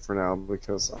behind for now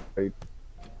because I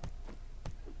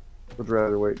would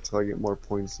rather wait until I get more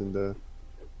points into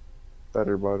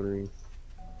better buttering.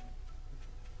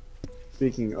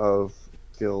 Speaking of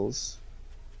skills,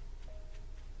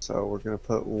 so we're gonna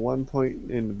put 1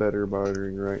 point into better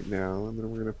buttering right now, and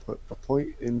then we're gonna put a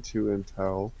point into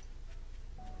intel,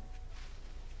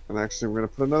 and actually we're gonna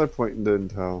put another point into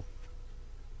intel.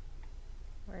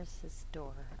 Where's this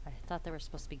door? I thought there were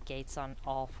supposed to be gates on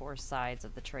all 4 sides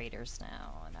of the traders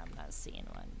now, and I'm not seeing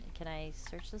one. Can I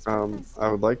search this? I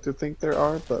would like to think there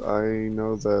are, but I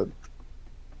know that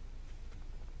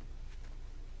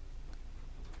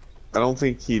I don't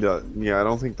think he does. Yeah, I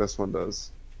don't think this one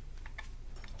does.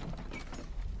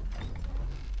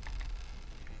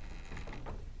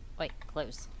 Wait,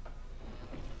 close.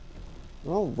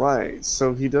 Alright,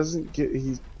 so he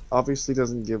obviously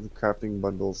doesn't give crafting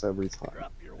bundles every time.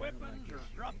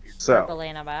 So, Herbal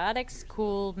antibiotics,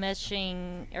 cool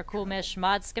mesh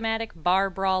mod schematic, bar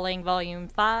brawling volume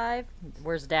 5.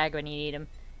 Where's Dag when you need him?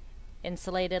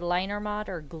 Insulated liner mod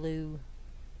or glue?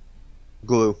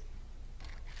 glue.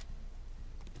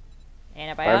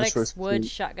 Antibiotics, wood,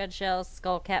 shotgun shells,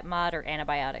 skull cap mod, or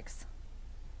antibiotics?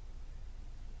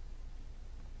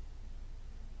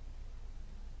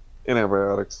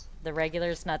 Antibiotics. The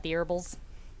regulars, not the herbals.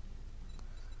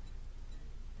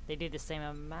 They do the same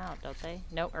amount, don't they?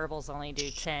 No, herbals only do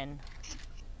 10.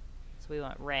 So we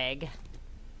want reg.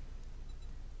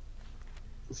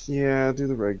 Yeah, do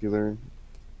the regular.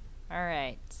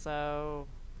 Alright, so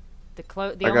the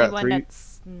only one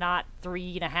that's not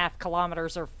 3.5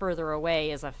 kilometers or further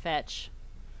away is a fetch.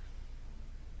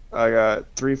 I got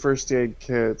 3 first aid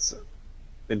kits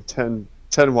and 10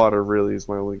 water really is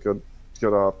my only good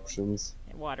options.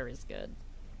 Water is good.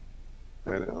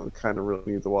 I know, I kind of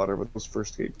really need the water, but those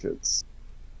first aid kits,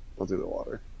 I'll do the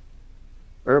water.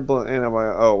 Herbal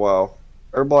antibiotics, oh wow.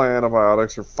 Herbal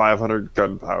antibiotics are 500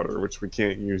 gunpowder, which we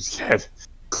can't use yet.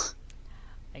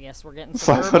 I guess we're getting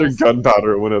some 500 herbals.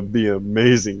 gunpowder would be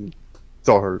amazing.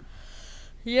 Start.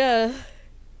 Yeah.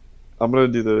 I'm gonna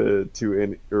do the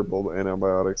 2 herbal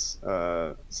antibiotics.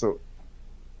 So,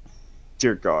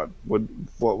 dear God,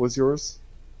 what was yours?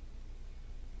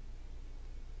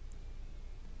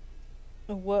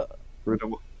 What?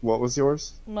 What was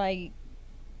yours? My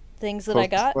things that I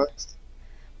got? Quest?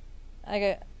 I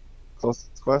got...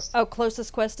 Closest quest? Oh,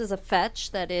 closest quest is a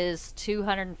fetch that is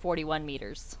 241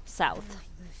 meters south.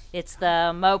 It's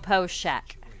the Mopo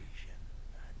Shack.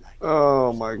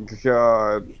 Oh my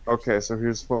God. Okay, so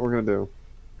here's what we're gonna do.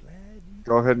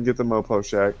 Go ahead and get the Mopo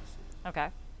Shack. Okay.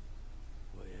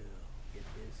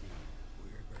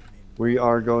 We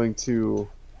are going to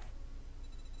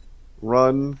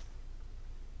run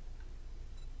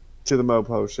to the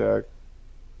Mopo Shack.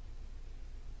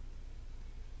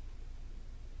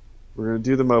 We're going to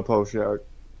do the Mopo Shack.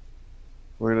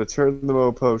 We're going to turn the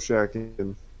Mopo Shack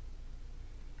in.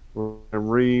 We're going to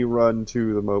rerun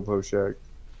to the Mopo Shack.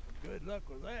 Good luck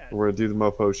with that. We're gonna do the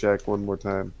Mopo Shack one more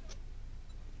time.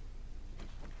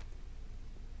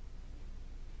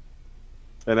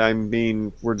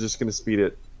 And we're just gonna speed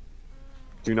it.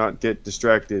 Do not get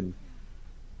distracted.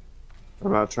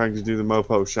 I'm not trying to do the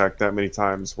Mopo Shack that many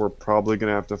times. We're probably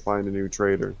gonna have to find a new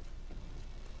trader.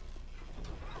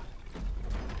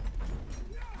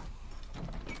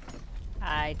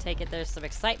 I take it there's some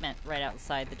excitement right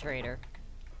outside the trader.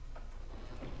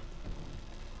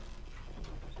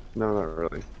 No, not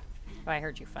really. Oh, I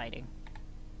heard you fighting.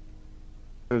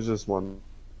 There's just one.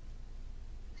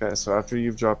 Okay, so after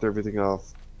you've dropped everything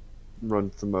off,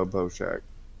 run to the Mopo Shack.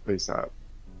 ASAP.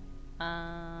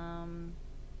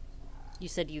 You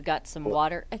said you got some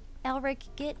water. Elric,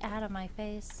 get out of my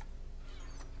face.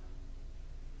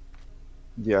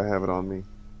 Yeah, I have it on me.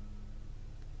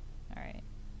 Alright.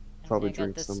 Probably I got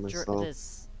drink this some myself.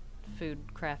 this food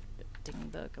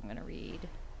crafting book I'm gonna read.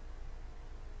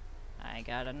 I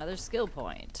got another skill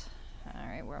point.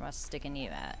 Alright, where am I sticking you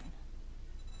at?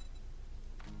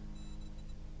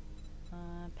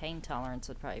 Pain tolerance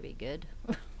would probably be good.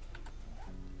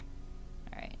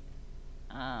 Alright.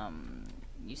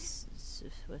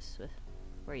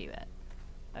 Where are you at?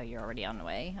 Oh, you're already on the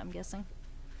way, I'm guessing?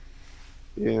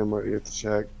 Yeah, I'm already at the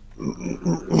shack.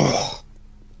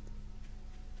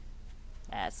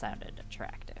 That sounded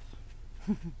attractive.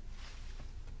 I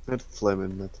had phlegm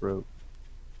in my throat.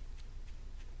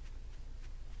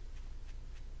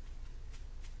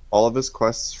 All of his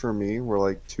quests for me were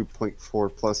like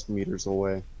 2.4 plus meters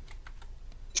away.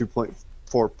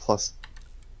 2.4 plus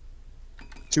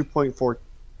 2.4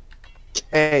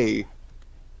 K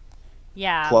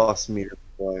Yeah. plus meters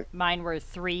away. Mine were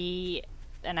 3.5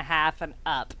 and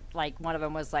up. Like one of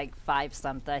them was like 5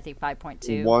 something. I think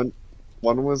 5.2. One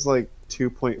was like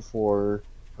 2.4,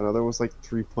 another was like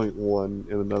 3.1,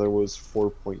 and another was 4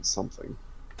 point something.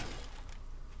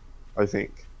 I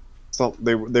think.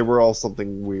 They were all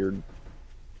something weird. And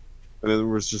then there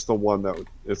was just the one that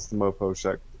it's the Mopo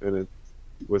Shack, and it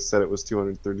was said it was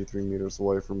 233 meters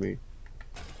away from me.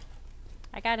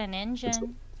 I got an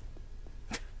engine.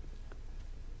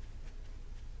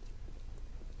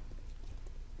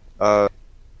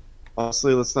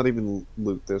 Honestly, let's not even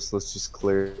loot this. Let's just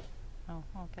clear it. Oh,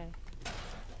 okay.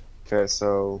 Okay,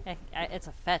 so It's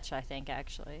a fetch, I think,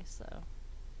 actually. So.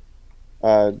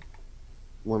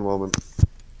 one moment.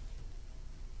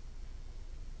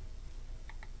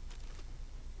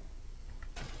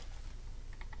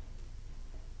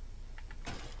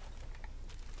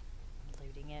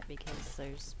 Looting it because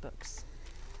there's books.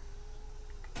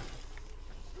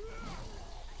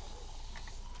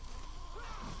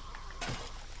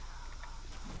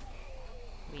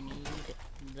 We need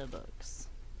the books.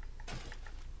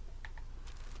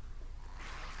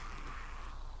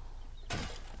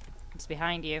 It's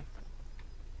behind you.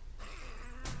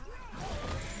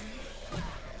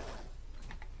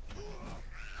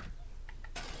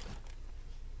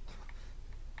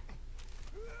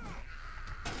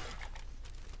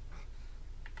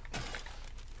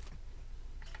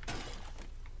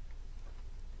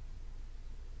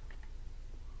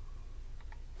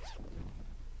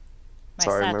 My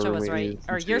Sorry, my satchel was roommate right, needs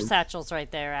or some your tea. satchel's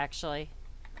right there, actually,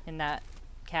 in that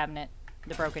cabinet,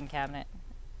 the broken cabinet.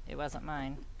 It wasn't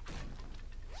mine.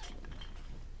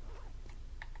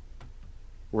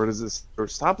 Where does this? Or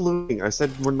stop looting! I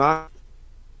said we're not.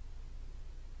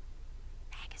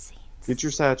 Magazines. Get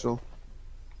your satchel.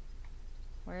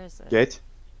 Where is it? Get.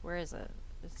 Where is it?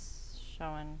 It's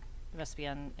showing. It must be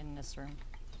in this room.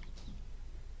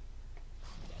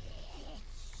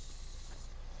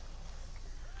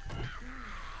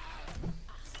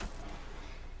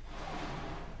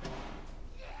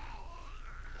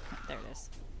 There it is.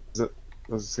 Is it?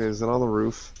 I was gonna say, is it on the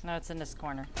roof? No, it's in this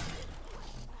corner.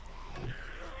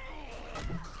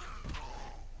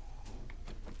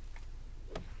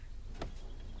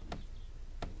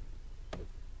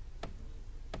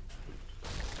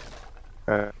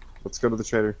 Let's go to the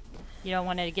trader. You don't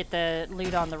want to get the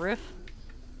loot on the roof?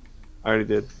 I already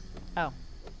did. Oh.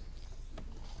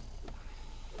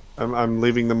 I'm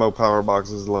leaving the Mo power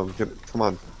boxes alone. Come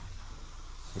on.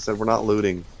 I said we're not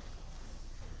looting.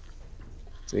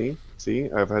 See? See?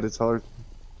 I've had to tell her.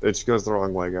 She goes the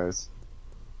wrong way, guys.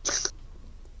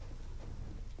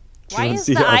 Why is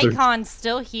the icon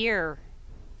still here?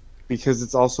 Because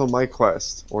it's also my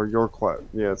quest. Or your quest.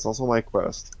 Yeah, it's also my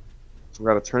quest. So we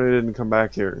gotta turn it in and come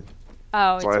back here.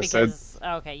 Oh, That's why it's because...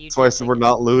 okay, you That's why I said we're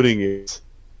not looting it.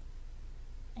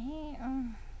 Eh,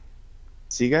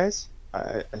 See, guys?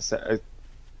 I said...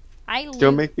 It's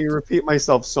gonna make me repeat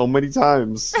myself so many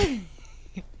times.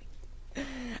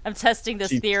 I'm testing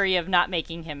this theory of not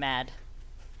making him mad.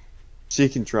 She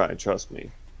can try, trust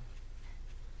me.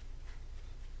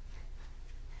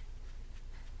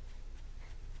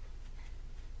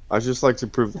 I just like to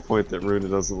prove the point that Runa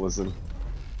doesn't listen.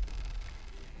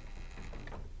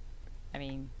 I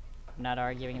mean, I'm not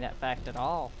arguing that fact at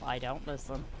all. I don't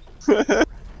listen. I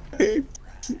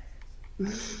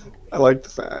like the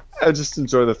fact. I just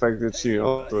enjoy the fact that she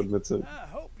also admits it.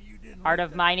 Art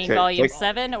of Mining Okay, Volume take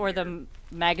 7 or the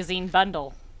magazine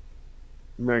bundle?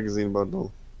 magazine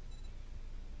bundle.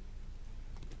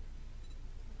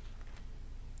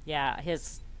 Yeah,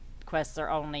 his quests are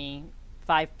only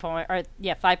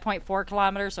 5.4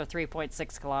 kilometers or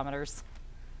 3.6 kilometers.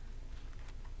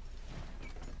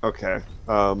 Okay.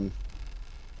 I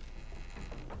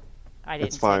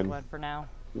It's didn't fine. take one for now.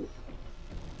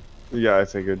 Yeah, I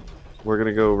figured. We're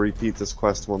gonna go repeat this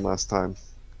quest one last time.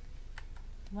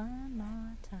 One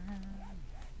more time.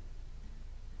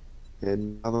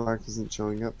 And now the mark isn't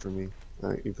showing up for me,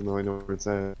 even though I know where it's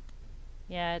at.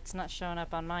 Yeah, it's not showing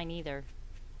up on mine either.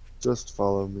 Just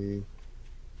follow me.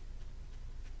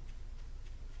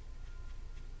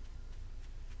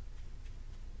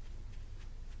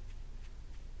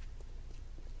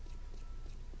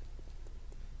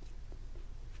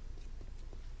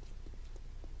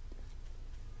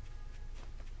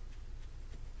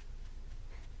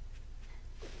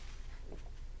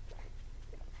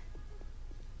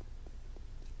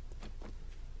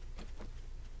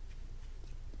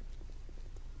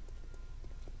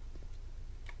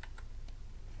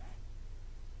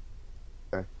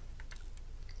 Okay.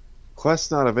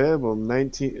 Quest not available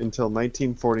until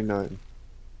 1949.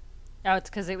 Oh, it's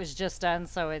because it was just done,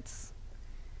 so it's...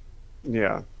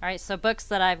 Yeah. Alright, so books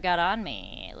that I've got on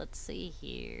me. Let's see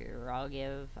here. I'll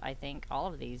give, I think, all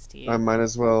of these to you. I might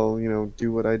as well,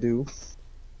 do what I do.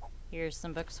 Here's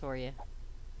some books for you.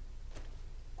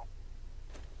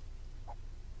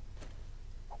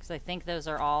 Because I think those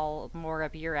are all more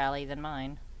up your alley than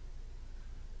mine.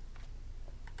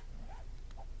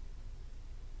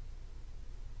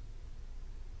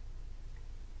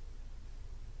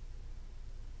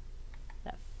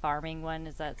 That farming one,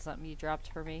 is that something you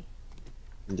dropped for me?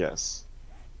 Yes.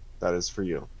 That is for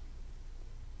you.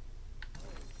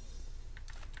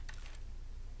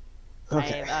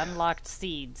 Okay. I have unlocked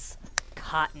seeds,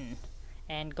 cotton,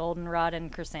 and goldenrod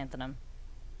and chrysanthemum.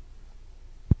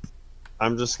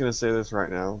 I'm just gonna say this right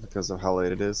now because of how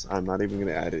late it is. I'm not even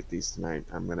gonna edit these tonight.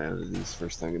 I'm gonna edit these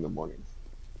first thing in the morning.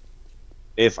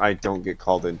 If I don't get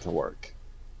called into work.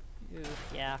 Ooh,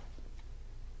 yeah.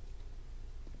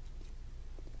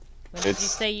 When did you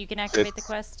say you can activate the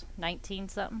quest? 19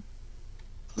 something?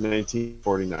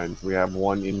 1949. We have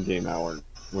 1 in-game hour,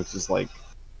 which is like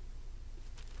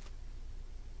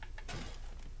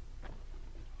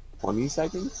 20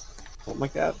 seconds, something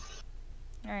like that.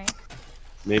 All right.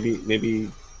 Maybe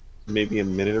a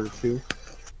minute or two.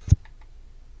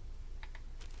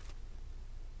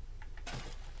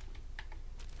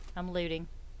 I'm looting.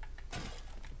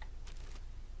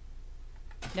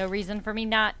 No reason for me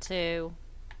not to.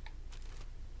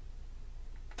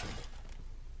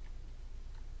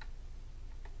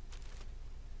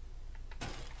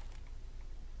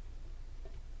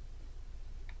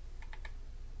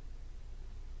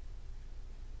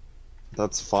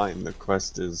 That's fine.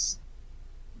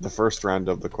 The first round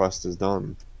of the quest is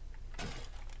done.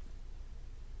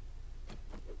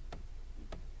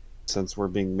 Since we're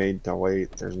being made to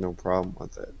wait, there's no problem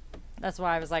with it. That's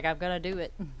why I was like, I'm gonna do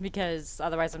it. Because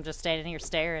otherwise I'm just standing here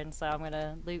staring, so I'm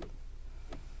gonna loot.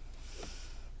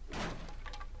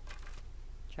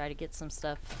 Try to get some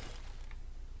stuff.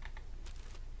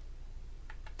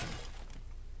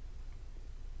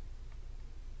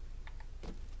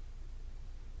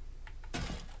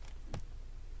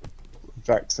 In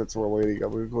fact, since we're waiting,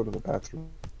 I'm gonna go to the bathroom.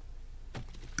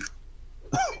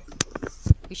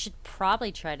 We should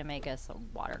probably try to make us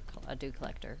a dew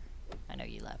collector. I know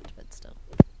you left, but still.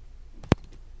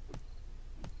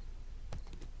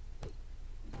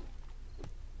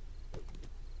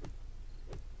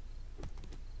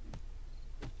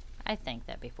 I think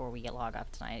that before we log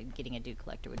off tonight, getting a dew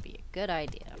collector would be a good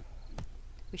idea.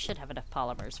 We should have enough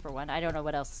polymers for one. I don't know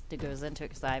what else goes into it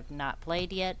because I've not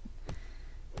played yet.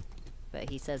 But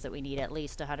he says that we need at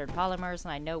least 100 polymers,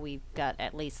 and I know we've got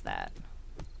at least that.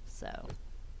 So,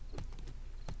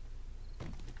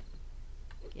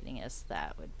 getting us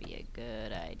that would be a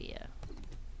good idea.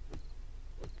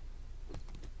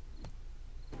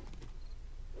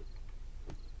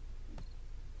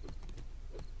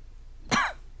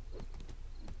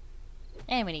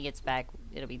 And when he gets back,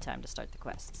 it'll be time to start the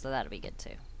quest, so that'll be good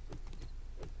too.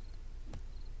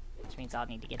 Which means I'll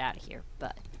need to get out of here,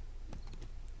 but...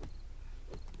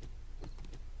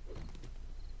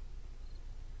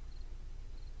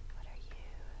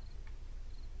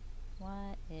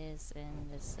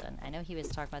 was. I know he was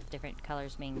talking about the different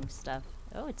colors being stuff.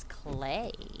 Oh, it's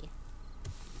clay.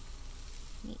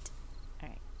 Neat.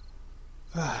 Alright.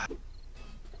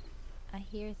 I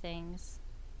hear things.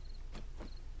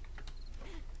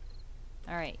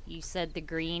 Alright, you said the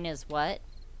green is what?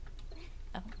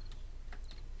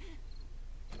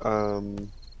 Oh.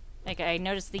 Like, I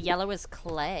noticed the yellow is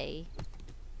clay.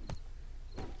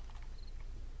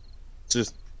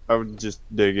 I would just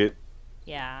dig it.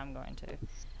 Yeah, I'm going to.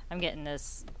 I'm getting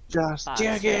this. Just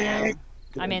dig it!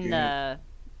 I'm in the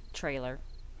trailer.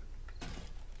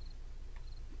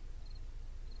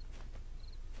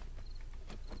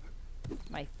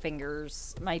 My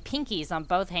fingers, my pinkies on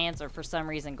both hands are for some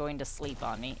reason going to sleep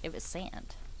on me. It was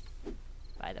sand,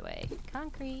 by the way.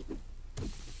 Concrete.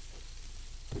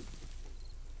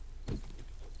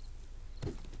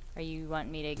 Are you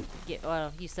wanting me to get,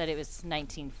 well, you said it was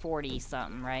 1940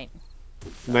 something, right?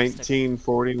 So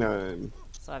 1949.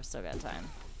 So I've still got time.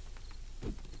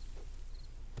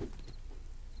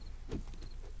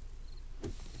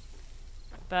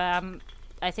 But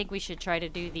I think we should try to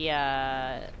do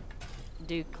the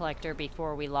dew collector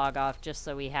before we log off, just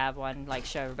so we have one. Like,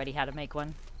 show everybody how to make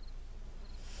one.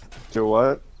 Do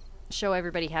what? Show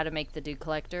everybody how to make the dew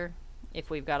collector, if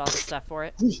we've got all the stuff for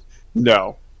it.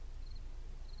 No.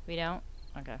 We don't?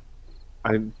 Okay.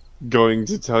 I'm going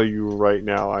to tell you right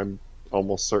now, I'm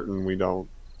almost certain we don't.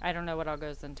 I don't know what all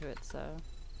goes into it, so...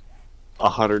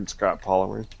 100 scrap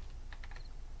polymer.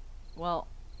 Well,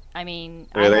 I mean,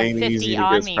 Yeah, I it have ain't 50 easy to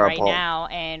on get me scrap right now,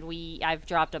 and I've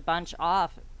dropped a bunch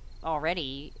off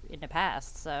already in the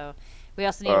past, so... We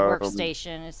also need a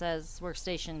workstation. It says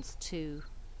workstations 2.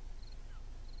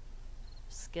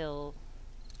 Skill.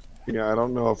 Yeah, I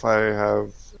don't know if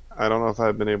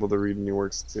I've been able to read any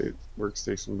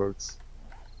workstation books.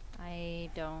 I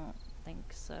don't think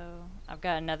so. I've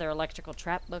got another electrical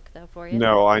trap book though for you.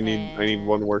 No, I need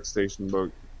one workstation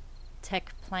book.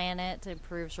 Tech Planet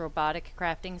improves robotic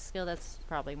crafting skill. That's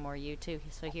probably more you too.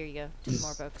 So here you go. 2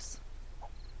 more books.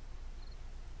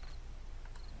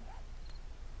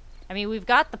 I mean, we've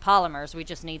got the polymers. We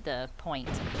just need the point.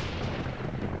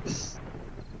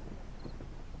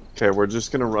 Okay, we're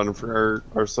just gonna run for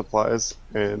our supplies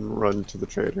and run to the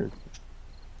trader.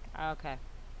 Okay.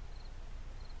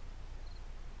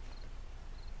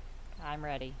 I'm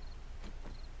ready.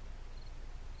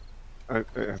 I have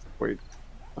to wait.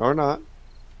 Or not.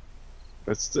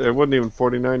 It wasn't even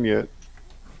 49 yet.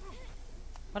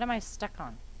 What am I stuck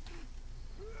on?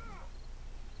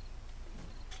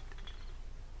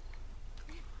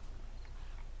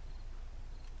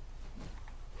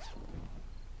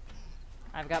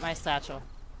 I've got my satchel.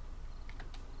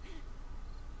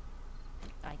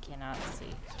 I cannot see.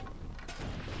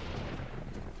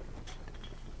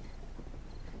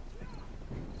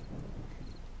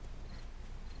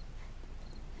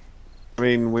 I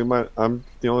mean,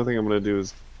 the only thing I'm gonna do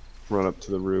is run up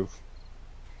to the roof.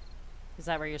 Is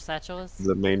that where your satchel is?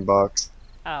 The main box.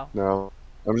 Oh. No,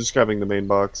 I'm just grabbing the main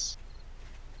box.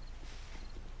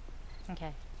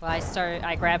 Okay. Well,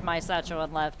 I grabbed my satchel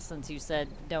and left since you said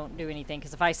don't do anything,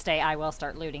 because if I stay, I will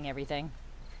start looting everything.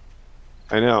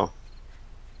 I know.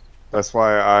 That's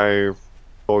why I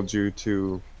told you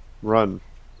to run.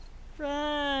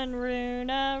 Run,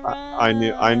 Runa,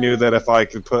 run. I knew that if I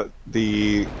could put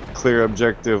the clear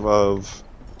objective of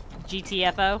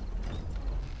GTFO?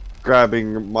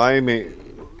 grabbing my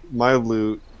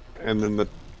loot and then the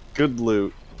good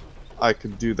loot, I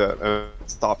could do that and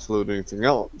stop looting anything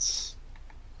else.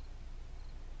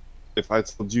 If I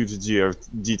told you to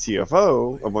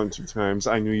GTFO a bunch of times,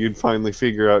 I knew you'd finally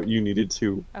figure out you needed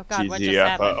to oh God, GTFO. what just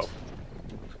happened?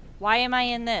 Why am I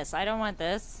in this? I don't want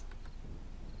this.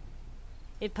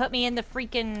 It put me in the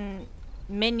freaking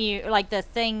menu, like the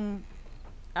thing,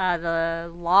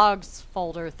 the logs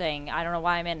folder thing. I don't know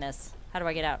why I'm in this. How do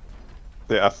I get out?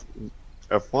 The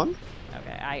F1?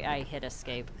 Okay, I hit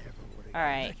escape.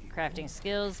 Alright, crafting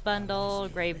skills bundle,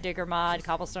 gravedigger mod,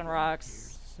 cobblestone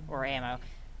rocks, or ammo.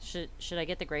 Should I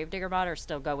get the gravedigger mod or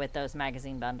still go with those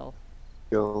magazine bundle?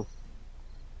 Go.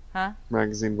 Huh?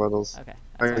 Magazine bundles. Okay.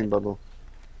 Magazine bundle.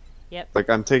 Yep. Like,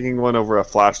 I'm taking one over a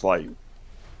flashlight.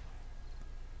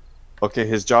 Okay,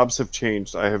 his jobs have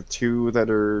changed. I have 2 that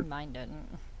are... Mine didn't.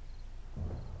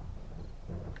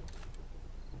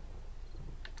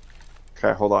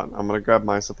 Okay, hold on. I'm gonna grab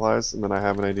my supplies, and then I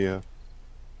have an idea.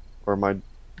 Or my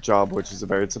job, which is the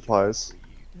buried supplies.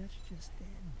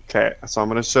 Okay, so I'm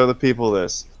gonna show the people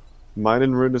this. Mine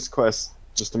and Runa's quest,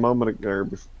 just a moment ago,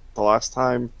 the last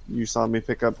time you saw me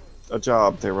pick up a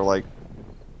job, they were like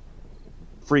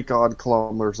freak odd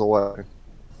kilometers away.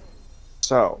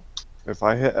 So, if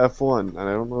I hit F1, and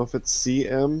I don't know if it's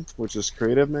CM, which is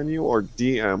creative menu, or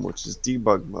DM, which is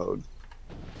debug mode,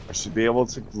 I should be able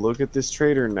to look at this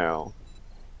trader now.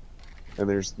 And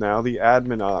there's now the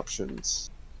admin options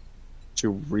to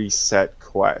reset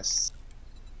quests.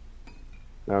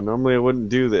 Now, normally I wouldn't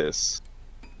do this,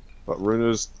 but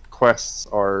Runa's quests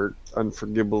are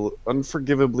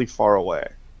unforgivably far away.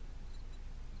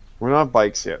 We're not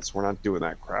bikes yet, so we're not doing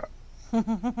that crap.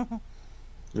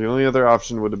 The only other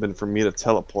option would have been for me to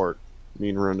teleport me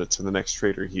and Runa to the next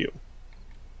trader, Hugh.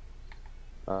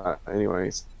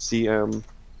 Anyways, CM,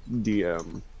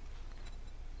 DM.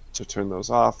 To turn those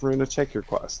off, Runa, check your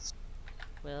quests.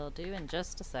 Will do in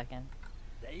just a second.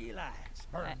 Daylight's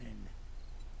burning.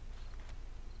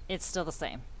 It's still the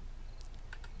same.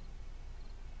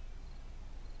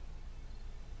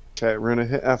 Okay, Runa,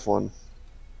 hit F1.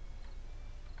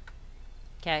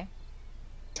 Okay.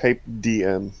 Type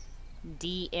DM.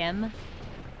 DM.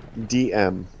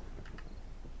 DM.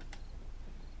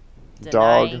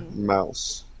 Denying, Dog,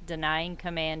 mouse. denying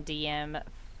command DM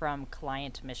from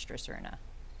client Mistress Runa.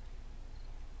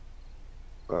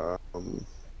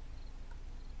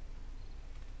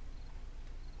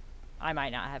 I might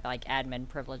not have like admin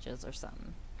privileges or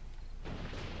something.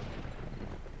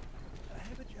 I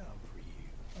have a job for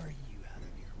you. Are you out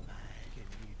of your mind? Can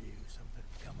you do something?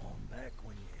 Come on back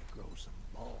when you grow some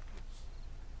balls.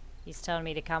 He's telling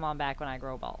me to come on back when I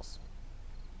grow balls.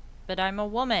 But I'm a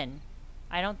woman.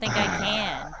 I don't think I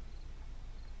can.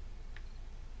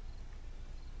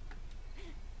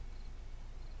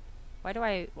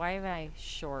 Why am I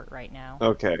short right now?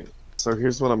 Okay, so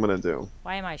here's what I'm gonna do.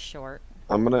 Why am I short?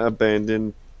 I'm gonna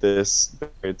abandon this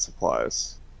buried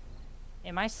supplies.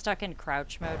 Am I stuck in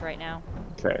crouch mode right now?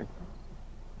 Okay.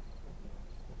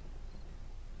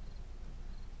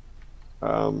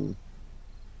 I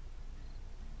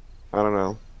don't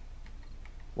know.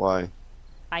 Why?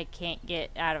 I can't get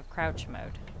out of crouch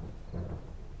mode.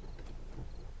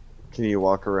 Can you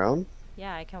walk around?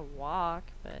 Yeah, I can walk,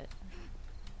 but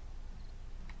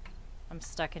I'm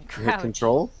stuck in Hit crouch.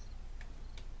 control?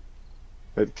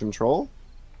 Hit control?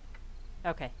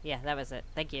 Okay, yeah, that was it.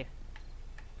 Thank you.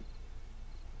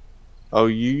 Oh,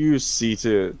 you use C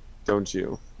to, don't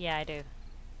you? Yeah, I do.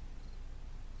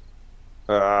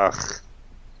 Ugh.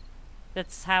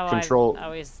 That's how Control- I've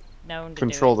always known to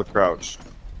Control do the crouch.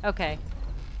 it. Okay.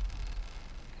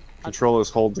 Control is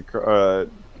hold the,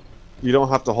 you don't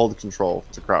have to hold control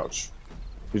to crouch.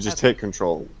 You just Okay. hit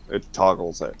control. It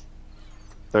toggles it.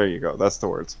 There you go. That's the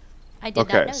words. I did not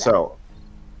Okay, know so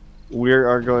we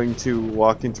are going to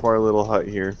walk into our little hut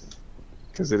here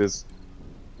because it is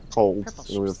cold Purple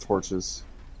and we have shoes. torches.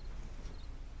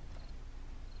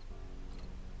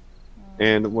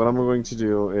 And what I'm going to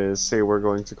do is say we're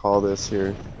going to call this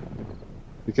here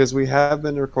because we have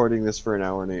been recording this for 1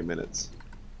 hour and 8 minutes.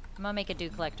 I'm gonna make a dew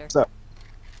collector. So,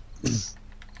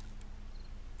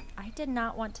 I did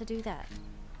not want to do that.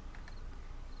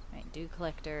 Alright, dew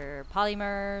collector,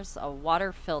 polymers, a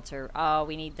water filter. Oh,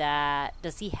 we need that.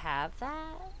 Does he have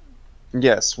that?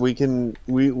 yes, we'll do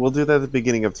that at the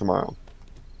beginning of tomorrow.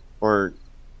 Or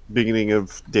beginning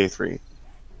of day 3.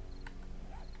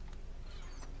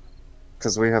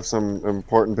 Because we have some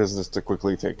important business to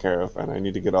quickly take care of, and I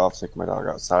need to get off, take my dog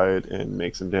outside, and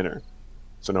make some dinner.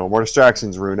 So no more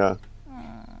distractions, Runa.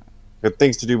 Got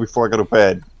things to do before I go to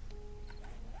bed.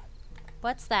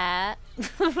 What's that?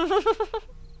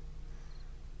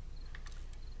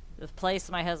 The place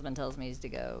my husband tells me to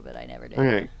go, but I never do.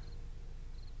 Okay.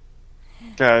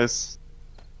 Guys,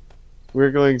 we're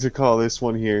going to call this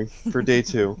one here for day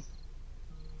 2.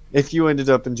 If you ended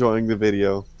up enjoying the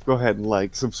video, go ahead and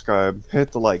like, subscribe,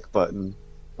 hit the like button.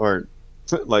 Or,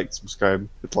 like, subscribe,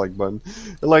 hit the like button.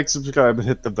 Like, subscribe, and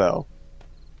hit the bell.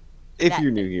 If That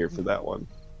you're new here for that one.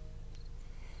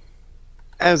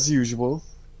 As usual,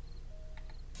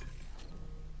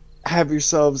 have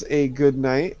yourselves a good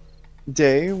night,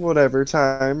 day, whatever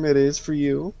time it is for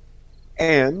you,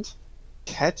 and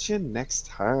catch you next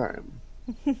time.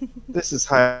 This is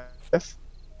highlyfe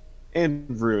and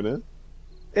Runa.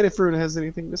 And if Runa has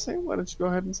anything to say, why don't you go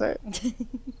ahead and say it?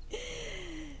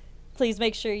 Please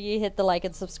make sure you hit the like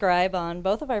and subscribe on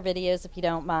both of our videos if you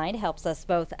don't mind. Helps us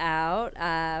both out.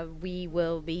 We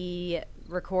will be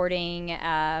recording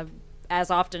as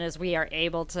often as we are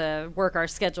able to work our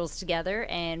schedules together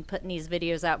and putting these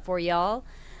videos out for y'all.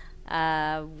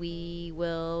 We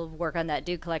will work on that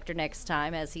dew collector next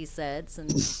time, as he said,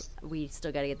 since we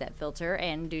still got to get that filter,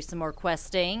 and do some more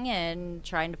questing and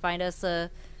trying to find us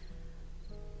a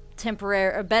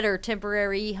better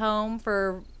temporary home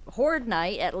for Horde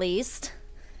Night, at least.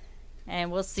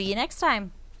 And we'll see you next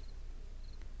time.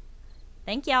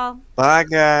 Thank y'all. Bye,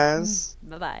 guys.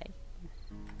 Bye-bye.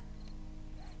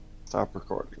 Stop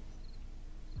recording.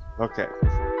 Okay.